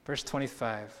 Verse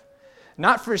 25.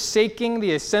 Not forsaking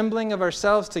the assembling of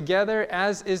ourselves together,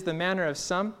 as is the manner of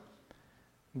some,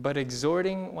 but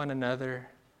exhorting one another,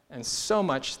 and so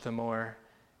much the more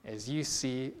as you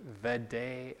see the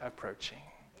day approaching.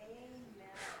 Amen.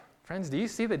 Friends, do you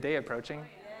see the day approaching?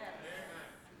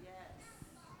 Yes.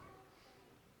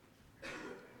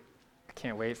 I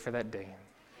can't wait for that day.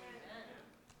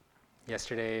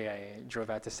 Yesterday, I drove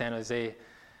out to San Jose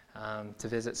to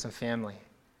visit some family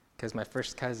because my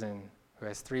first cousin, who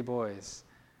has 3 boys,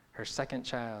 her second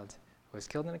child was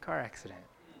killed in a car accident.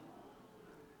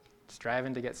 Just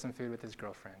driving to get some food with his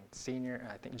girlfriend.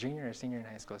 Junior or senior in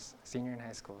high school. Senior in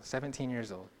high school, 17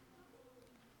 years old.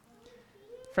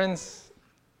 Friends,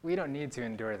 we don't need to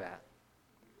endure that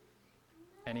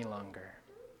any longer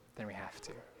than we have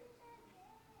to.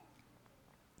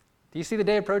 Do you see the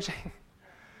day approaching?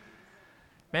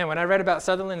 Man, when I read about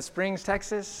Sutherland Springs,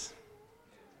 Texas,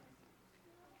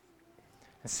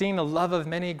 and seeing the love of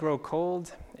many grow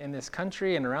cold in this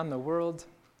country and around the world,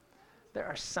 there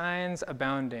are signs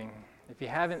abounding, if you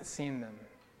haven't seen them.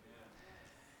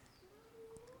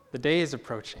 The day is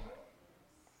approaching.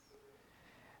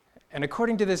 And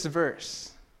according to this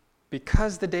verse,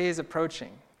 because the day is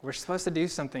approaching, we're supposed to do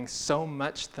something so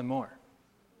much the more.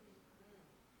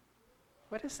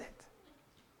 What is it?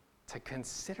 To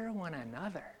consider one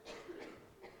another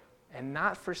and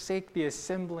not forsake the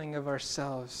assembling of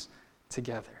ourselves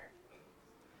together.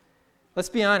 Let's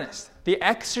be honest. The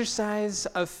exercise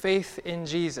of faith in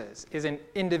Jesus is an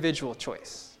individual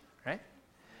choice, right?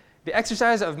 The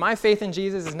exercise of my faith in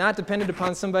Jesus is not dependent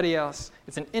upon somebody else.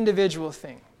 It's an individual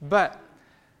thing. But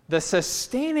the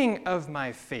sustaining of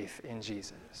my faith in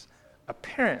Jesus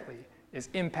apparently is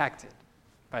impacted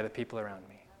by the people around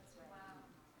me.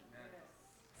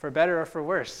 For better or for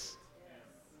worse.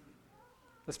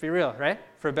 Let's be real, right?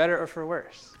 For better or for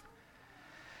worse.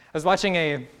 I was watching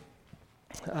a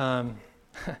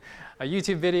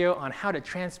YouTube video on how to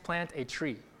transplant a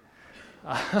tree.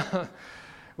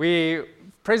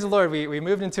 Praise the Lord, we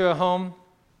moved into a home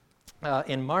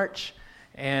in March,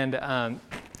 and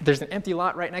there's an empty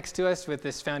lot right next to us with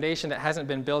this foundation that hasn't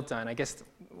been built on. I guess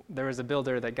there was a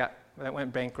builder that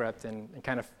went bankrupt and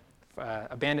kind of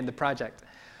abandoned the project.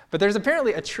 But there's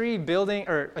apparently a tree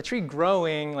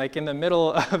growing like in the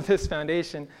middle of this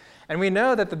foundation. And we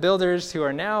know that the builders who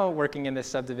are now working in this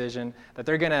subdivision, that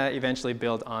they're going to eventually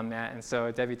build on that. And so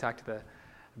Debbie talked to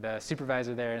the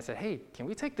supervisor there and said, hey, can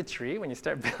we take the tree when you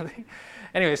start building?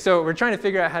 Anyway, so we're trying to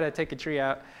figure out how to take a tree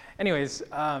out. Anyways,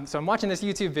 so I'm watching this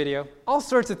YouTube video. All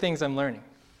sorts of things I'm learning.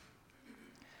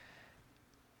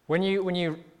 When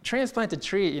you transplant a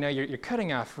tree, you're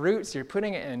cutting off roots, you're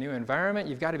putting it in a new environment,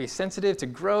 you've got to be sensitive to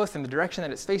growth and the direction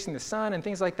that it's facing the sun and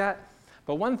things like that.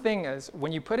 But one thing is,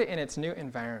 when you put it in its new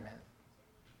environment,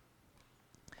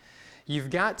 you've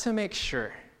got to make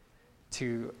sure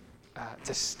to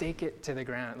stake it to the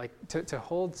ground, like to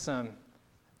hold some,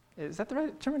 is that the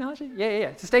right terminology?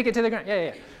 Yeah. To stake it to the ground,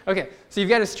 yeah. Okay, so you've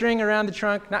got a string around the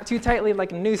trunk, not too tightly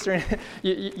like a noose or anything.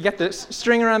 You got the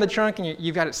string around the trunk and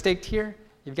you've got it staked here.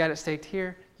 You've got it staked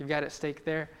here, you've got it staked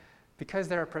there, because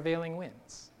there are prevailing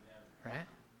winds, right?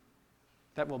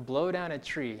 That will blow down a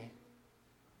tree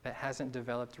that hasn't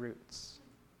developed roots.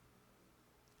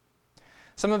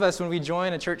 Some of us, when we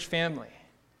join a church family,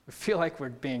 we feel like we're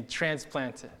being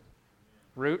transplanted.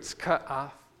 Roots cut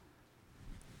off,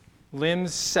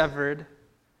 limbs severed,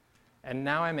 and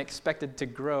now I'm expected to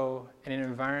grow in an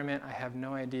environment I have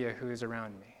no idea who is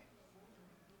around me.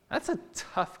 That's a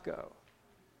tough go.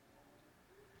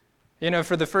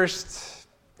 For the first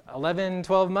 11,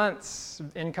 12 months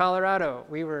in Colorado,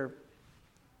 we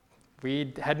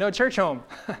had no church home.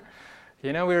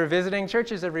 We were visiting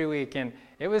churches every week, and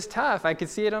it was tough. I could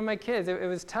see it on my kids. It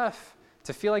was tough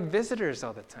to feel like visitors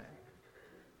all the time.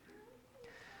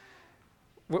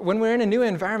 When we're in a new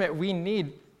environment, we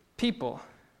need people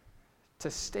to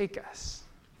stake us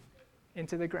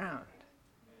into the ground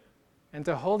and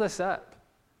to hold us up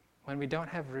when we don't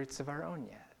have roots of our own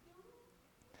yet.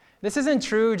 This isn't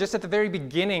true just at the very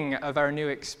beginning of our new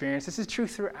experience. This is true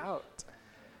throughout.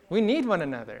 We need one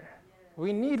another.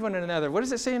 We need one another. What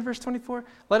does it say in verse 24?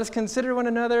 Let us consider one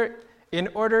another in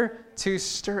order to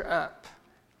stir up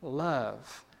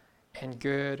love and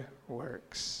good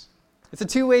works. It's a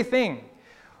two-way thing.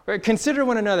 Consider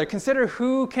one another. Consider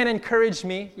who can encourage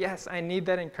me. Yes, I need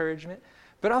that encouragement.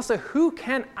 But also, who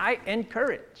can I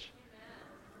encourage?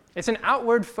 It's an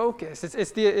outward focus.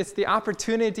 It's the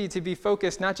opportunity to be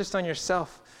focused not just on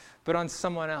yourself, but on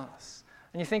someone else.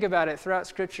 And you think about it, throughout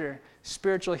Scripture,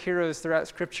 spiritual heroes throughout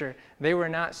Scripture, they were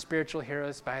not spiritual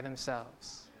heroes by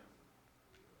themselves.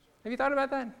 Have you thought about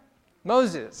that?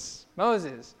 Moses.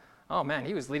 Oh man,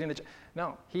 he was leading the...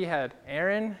 No, he had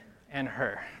Aaron and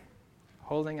Hur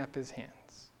holding up his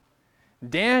hands.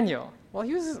 Daniel, well,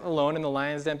 he was alone in the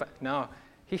lion's den, but no,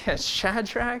 he had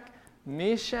Shadrach,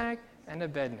 Meshach, and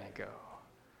Abednego.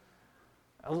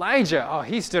 Elijah,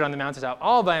 he stood on the mountaintop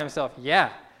all by himself,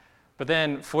 yeah. But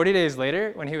then 40 days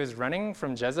later, when he was running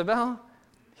from Jezebel,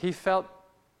 he felt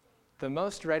the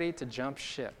most ready to jump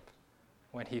ship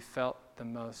when he felt the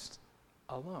most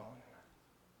alone.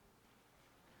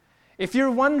 If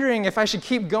you're wondering if I should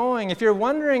keep going, if you're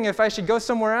wondering if I should go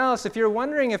somewhere else, if you're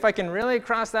wondering if I can really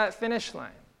cross that finish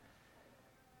line,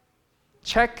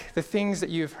 check the things that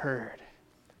you've heard.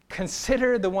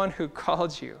 Consider the one who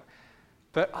called you,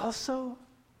 but also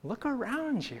look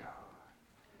around you.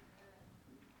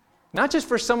 Not just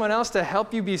for someone else to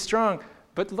help you be strong,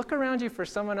 but look around you for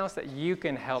someone else that you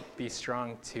can help be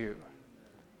strong too.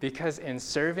 Because in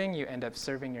serving, you end up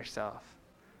serving yourself.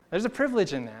 There's a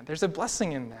privilege in that. There's a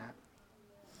blessing in that.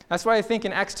 That's why I think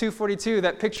in Acts 2:42,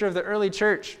 that picture of the early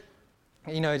church,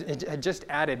 it had just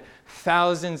added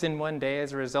thousands in one day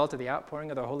as a result of the outpouring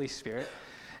of the Holy Spirit.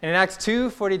 And in Acts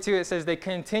 2:42, it says, they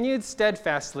continued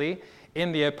steadfastly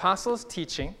in the apostles'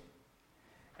 teaching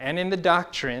and in the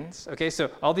doctrines. Okay, so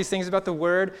all these things about the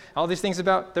word, all these things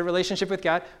about the relationship with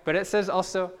God, but it says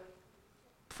also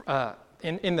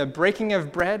in the breaking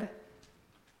of bread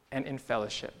and in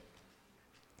fellowship.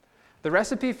 The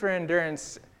recipe for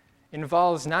endurance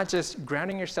involves not just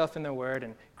grounding yourself in the word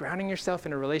and grounding yourself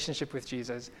in a relationship with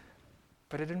Jesus,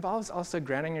 but it involves also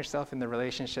grounding yourself in the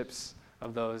relationships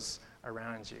of those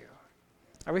around you.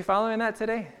 Are we following that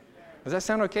today? Does that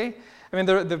sound okay? I mean,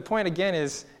 the point again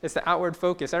is it's the outward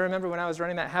focus. I remember when I was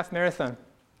running that half marathon.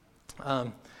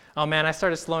 I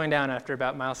started slowing down after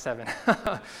about mile 7.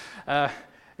 It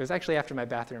was actually after my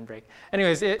bathroom break.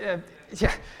 Anyways, it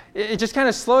just kind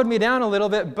of slowed me down a little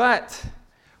bit, but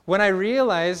what I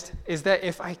realized is that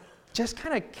if I just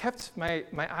kind of kept my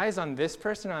eyes on this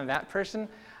person, on that person,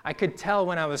 I could tell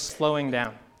when I was slowing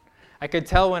down. I could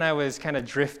tell when I was kind of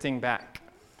drifting back.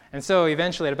 And so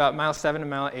eventually at about mile 7 and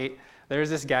mile 8, there was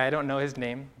this guy, I don't know his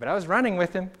name, but I was running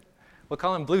with him. We'll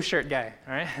call him Blue Shirt Guy,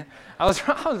 all right? I was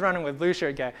running with Blue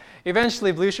Shirt Guy.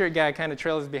 Eventually, Blue Shirt Guy kind of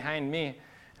trails behind me.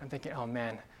 I'm thinking, oh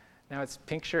man, now it's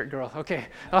Pink Shirt Girl. Okay.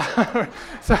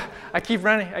 So I keep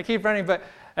running, but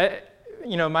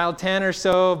mile 10 or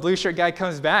so, Blue Shirt Guy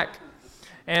comes back.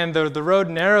 And the road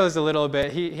narrows a little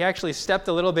bit. He actually stepped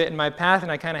a little bit in my path,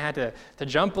 and I kind of had to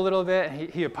jump a little bit. And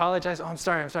he apologized. Oh, I'm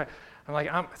sorry. I'm like,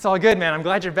 it's all good, man. I'm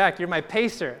glad you're back. You're my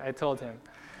pacer, I told him.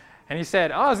 And he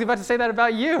said, I was about to say that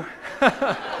about you.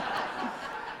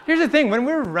 Here's the thing. When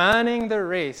we're running the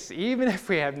race, even if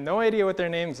we have no idea what their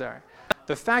names are,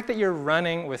 the fact that you're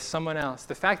running with someone else,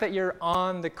 the fact that you're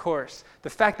on the course, the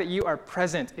fact that you are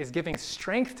present is giving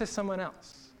strength to someone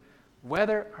else,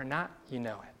 whether or not you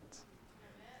know it.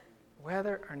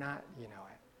 Whether or not you know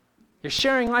it. You're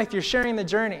sharing life. You're sharing the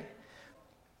journey.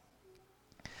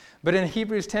 But in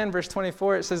Hebrews 10, verse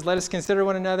 24, it says, let us consider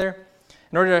one another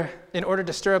in order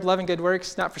to stir up love and good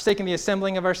works, not forsaking the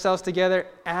assembling of ourselves together,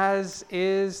 as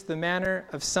is the manner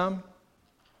of some.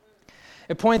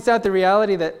 It points out the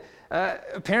reality that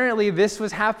apparently this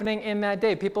was happening in that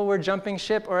day. People were jumping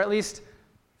ship, or at least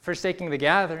forsaking the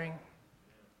gathering.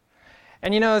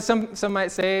 And some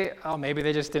might say, oh, maybe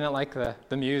they just didn't like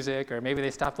the music, or maybe they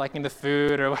stopped liking the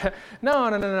food, or what.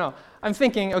 No. I'm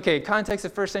thinking, okay, context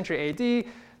of 1st century AD,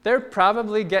 they're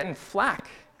probably getting flack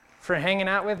for hanging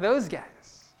out with those guys.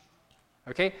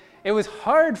 Okay? It was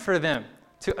hard for them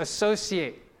to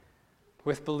associate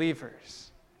with believers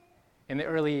in the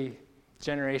early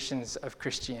generations of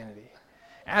Christianity.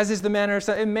 As is the manner of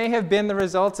some, it may have been the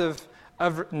result of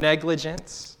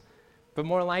negligence, but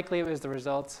more likely it was the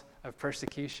result of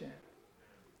persecution.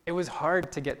 It was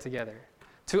hard to get together.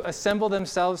 To assemble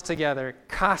themselves together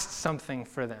cost something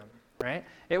for them, right?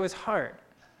 It was hard.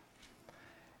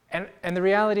 And the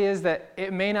reality is that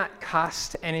it may not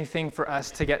cost anything for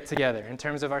us to get together in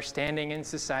terms of our standing in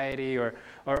society or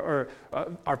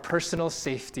our personal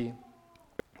safety.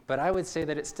 But I would say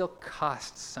that it still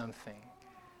costs something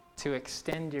to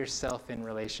extend yourself in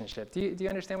relationship. Do you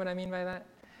understand what I mean by that?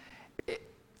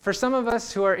 For some of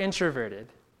us who are introverted,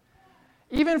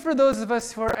 even for those of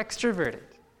us who are extroverted,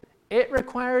 it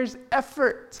requires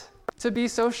effort to be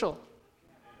social.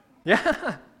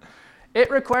 Yeah. It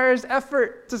requires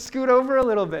effort to scoot over a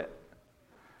little bit.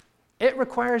 It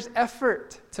requires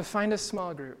effort to find a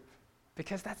small group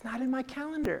because that's not in my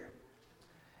calendar.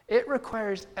 It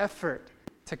requires effort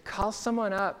to call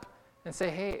someone up and say,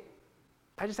 hey,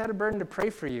 I just had a burden to pray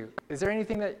for you. Is there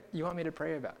anything that you want me to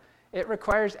pray about? It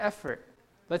requires effort.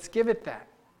 Let's give it that.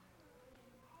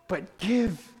 But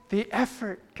give the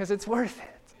effort because it's worth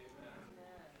it.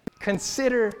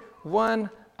 Consider one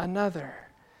another.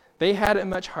 They had it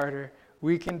much harder.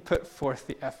 We can put forth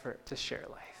the effort to share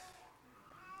life.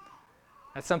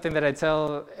 That's something that I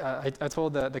told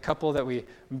the couple that we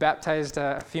baptized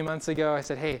a few months ago. I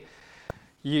said, hey,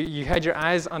 you had your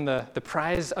eyes on the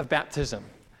prize of baptism.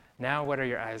 Now what are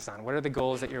your eyes on? What are the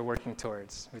goals that you're working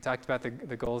towards? We talked about the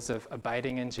goals of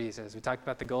abiding in Jesus. We talked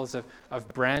about the goals of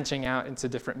branching out into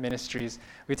different ministries.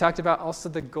 We talked about also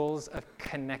the goals of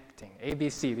connecting.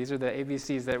 ABC, these are the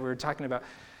ABCs that we're talking about.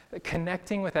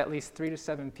 Connecting with at least 3 to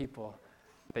 7 people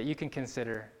that you can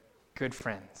consider good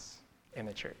friends in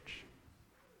the church.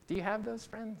 Do you have those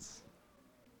friends?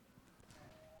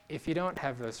 If you don't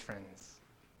have those friends,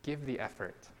 give the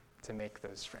effort to make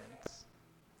those friends.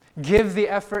 Give the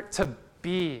effort to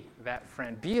be that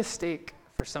friend. Be a stake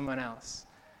for someone else.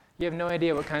 You have no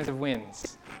idea what kinds of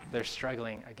winds they're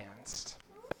struggling against.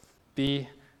 Be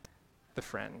the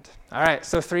friend. All right,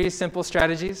 so 3 simple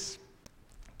strategies.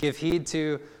 Give heed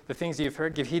to the things you've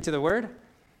heard. Give heed to the word.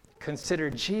 Consider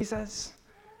Jesus.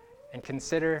 And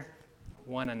consider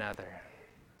one another.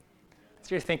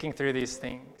 So you're thinking through these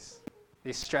things,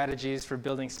 these strategies for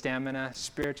building stamina,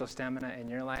 spiritual stamina in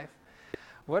your life.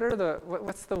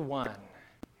 What's the one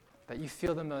that you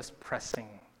feel the most pressing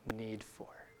need for?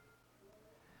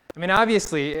 I mean,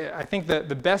 obviously, I think the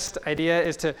best idea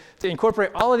is to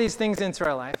incorporate all of these things into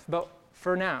our life. But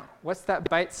for now, what's that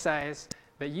bite size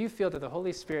that you feel that the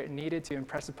Holy Spirit needed to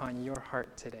impress upon your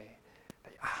heart today?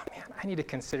 Man, I need to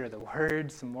consider the Word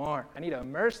some more. I need to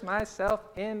immerse myself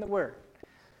in the Word.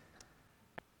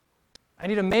 I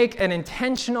need to make an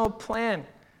intentional plan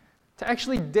to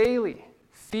actually daily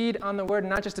feed on the Word and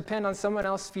not just depend on someone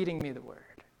else feeding me the Word.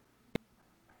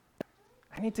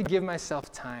 I need to give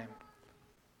myself time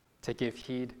to give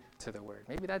heed to the Word.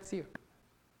 Maybe that's you.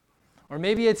 Or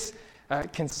maybe it's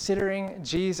considering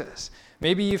Jesus.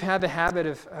 Maybe you've had the habit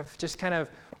of just kind of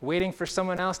waiting for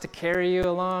someone else to carry you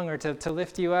along or to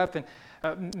lift you up.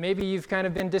 And maybe you've kind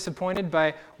of been disappointed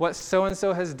by what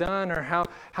so-and-so has done or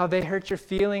how they hurt your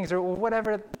feelings or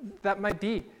whatever that might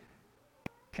be.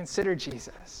 Consider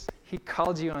Jesus. He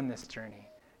called you on this journey,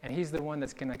 and he's the one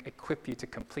that's going to equip you to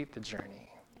complete the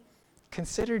journey.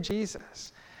 Consider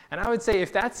Jesus. And I would say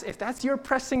if that's your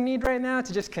pressing need right now,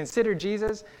 to just consider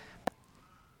Jesus,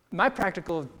 my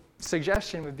practical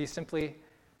suggestion would be simply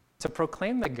to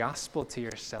proclaim the gospel to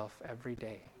yourself every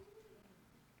day.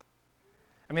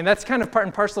 I mean, that's kind of part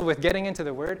and parcel with getting into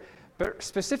the Word, but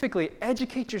specifically,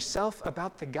 educate yourself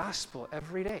about the gospel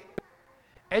every day.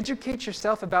 Educate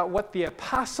yourself about what the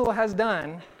apostle has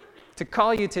done to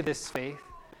call you to this faith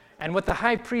and what the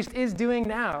high priest is doing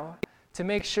now to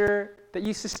make sure that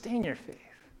you sustain your faith.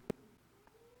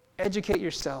 Educate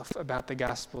yourself about the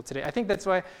gospel today. I think that's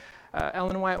why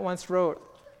Ellen White once wrote,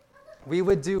 "We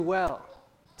would do well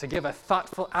to give a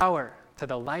thoughtful hour to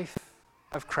the life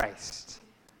of Christ."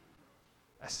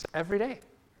 Every day,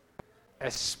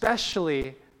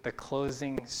 especially the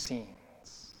closing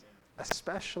scenes.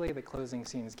 Especially the closing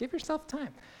scenes. Give yourself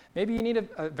time. Maybe you need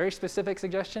a very specific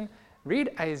suggestion.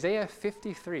 Read Isaiah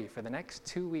 53 for the next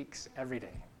 2 weeks every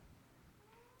day.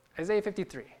 Isaiah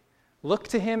 53. Look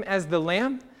to him as the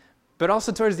Lamb, but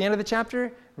also towards the end of the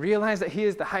chapter, realize that he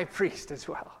is the high priest as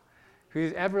well,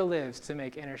 who ever lives to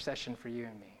make intercession for you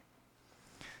and me.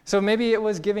 So maybe it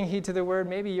was giving heed to the Word.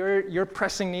 Maybe your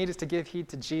pressing need is to give heed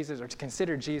to Jesus or to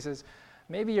consider Jesus.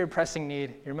 Maybe your pressing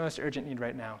need, your most urgent need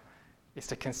right now, is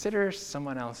to consider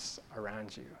someone else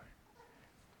around you.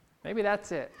 Maybe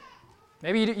that's it.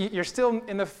 Maybe you're still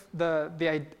in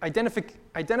the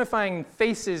identifying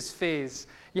faces phase.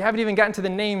 You haven't even gotten to the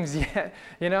names yet,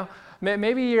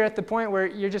 Maybe you're at the point where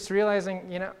you're just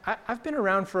realizing, I've been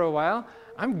around for a while.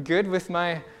 I'm good with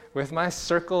my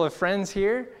circle of friends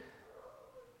here.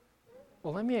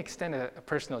 Well, let me extend a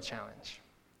personal challenge.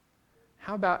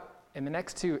 How about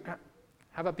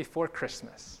before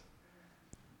Christmas,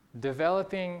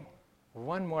 developing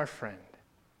one more friend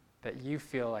that you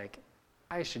feel like,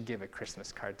 I should give a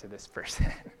Christmas card to this person.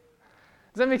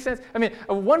 Does that make sense? I mean,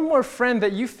 one more friend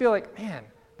that you feel like, man,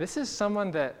 this is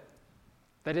someone that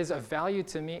is of value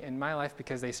to me in my life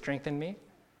because they strengthen me,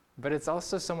 but it's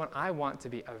also someone I want to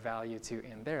be of value to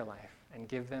in their life and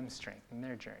give them strength in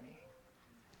their journey.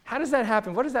 How does that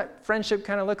happen? What does that friendship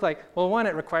kind of look like? Well, one,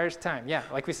 it requires time. Yeah,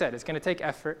 like we said, it's going to take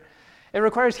effort. It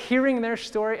requires hearing their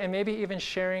story and maybe even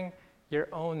sharing your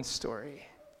own story.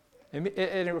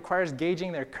 It requires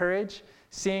gauging their courage,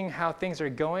 seeing how things are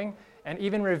going, and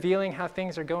even revealing how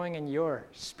things are going in your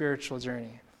spiritual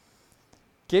journey.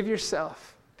 Give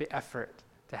yourself the effort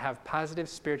to have positive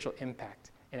spiritual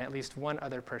impact in at least one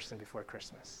other person before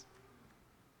Christmas.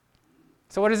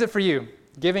 So what is it for you?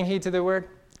 Giving heed to the Word,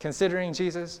 considering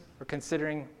Jesus, or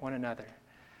considering one another?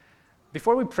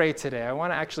 Before we pray today, I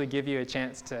want to actually give you a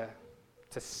chance to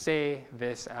say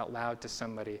this out loud to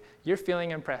somebody. You're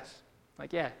feeling impressed.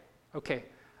 Like, yeah, okay.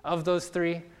 Of those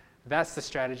 3, that's the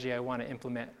strategy I want to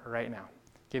implement right now.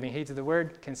 Giving heed to the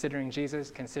Word, considering Jesus,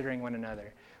 considering one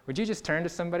another. would you just turn to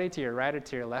somebody to your right or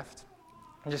to your left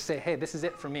and just say, hey, this is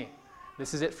it for me.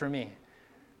 This is it for me.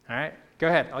 All right? Go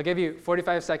ahead. I'll give you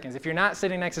 45 seconds. If you're not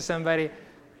sitting next to somebody,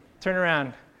 turn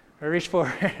around or reach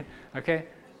forward. Okay?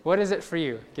 What is it for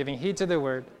you? Giving heed to the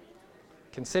word,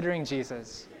 considering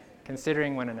Jesus,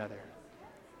 considering one another.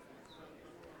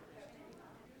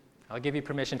 I'll give you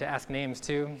permission to ask names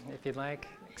too, if you'd like.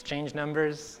 Exchange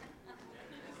numbers.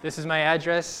 This is my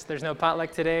address. There's no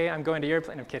potluck today. I'm going to your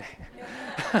place. No, I'm kidding.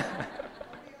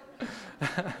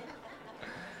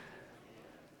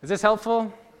 Is this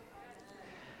helpful?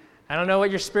 I don't know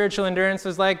what your spiritual endurance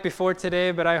was like before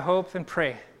today, but I hope and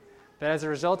pray that as a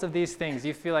result of these things,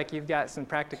 you feel like you've got some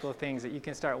practical things that you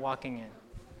can start walking in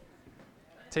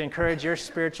to encourage your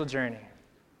spiritual journey.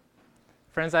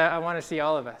 Friends, I want to see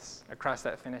all of us across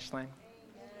that finish line.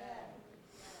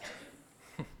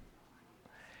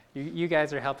 You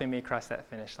guys are helping me cross that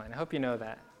finish line. I hope you know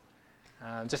that.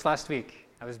 Just last week,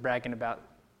 I was bragging about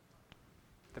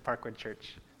the Parkwood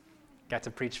Church. Got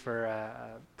to preach for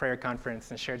a prayer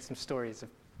conference and shared some stories of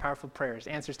powerful prayers,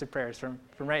 answers to prayers from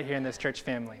right here in this church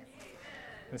family.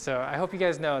 And so I hope you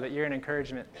guys know that you're an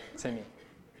encouragement to me.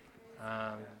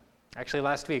 Actually,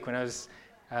 last week when I was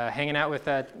hanging out with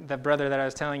that brother that I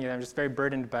was telling you that I'm just very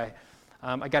burdened by,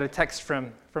 I got a text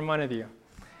from one of you.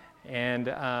 And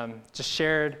just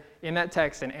shared in that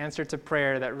text an answer to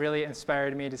prayer that really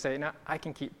inspired me to say, no, I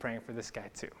can keep praying for this guy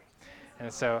too.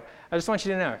 And so I just want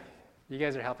you to know, you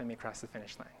guys are helping me cross the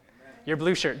finish line. You're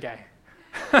blue shirt guy.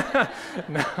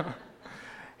 No.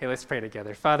 Hey, let's pray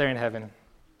together. Father in heaven,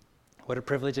 what a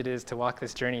privilege it is to walk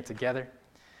this journey together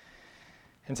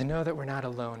and to know that we're not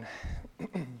alone.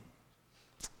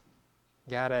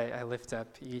 God, I lift up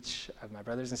each of my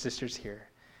brothers and sisters here,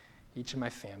 each of my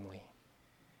family.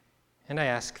 And I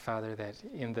ask, Father, that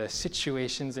in the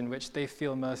situations in which they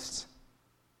feel most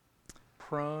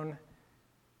prone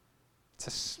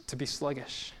to be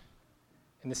sluggish,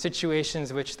 in the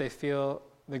situations which they feel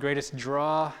the greatest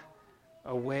draw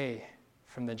away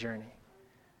from the journey,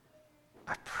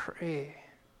 I pray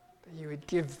that you would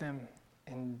give them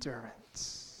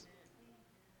endurance.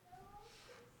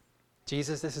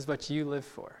 Jesus, this is what you live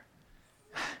for.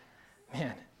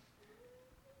 Man,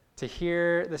 to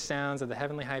hear the sounds of the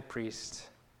heavenly high priest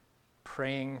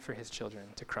praying for his children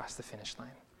to cross the finish line.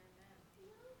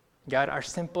 God, our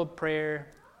simple prayer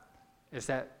is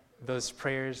that those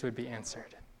prayers would be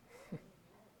answered.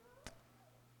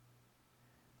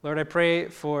 Lord, I pray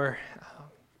for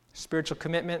spiritual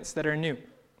commitments that are new,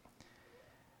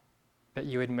 that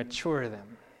you would mature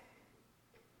them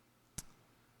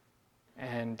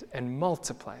and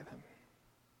multiply them.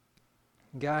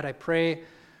 God, I pray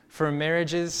for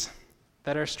marriages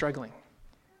that are struggling,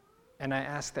 and I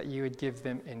ask that you would give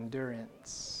them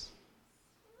endurance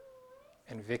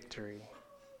and victory.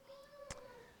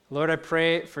 Lord, I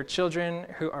pray for children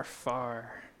who are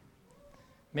far,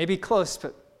 maybe close,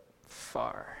 but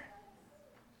far.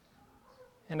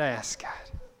 And I ask, God,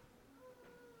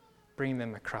 bring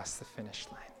them across the finish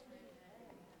line.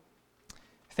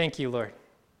 Thank you, Lord.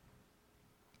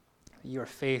 You are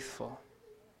faithful.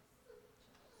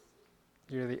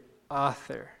 You're the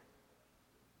author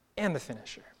and the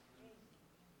finisher.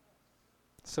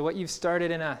 So what you've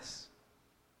started in us,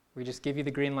 we just give you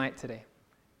the green light today.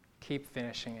 Keep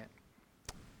finishing it.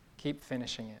 Keep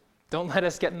finishing it. Don't let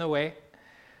us get in the way.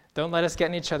 Don't let us get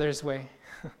in each other's way.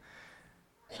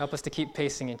 Help us to keep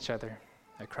pacing each other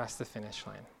across the finish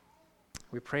line.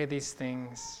 We pray these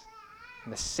things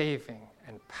in the saving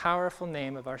and powerful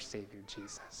name of our Savior,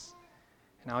 Jesus.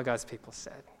 And all God's people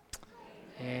said,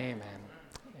 Amen.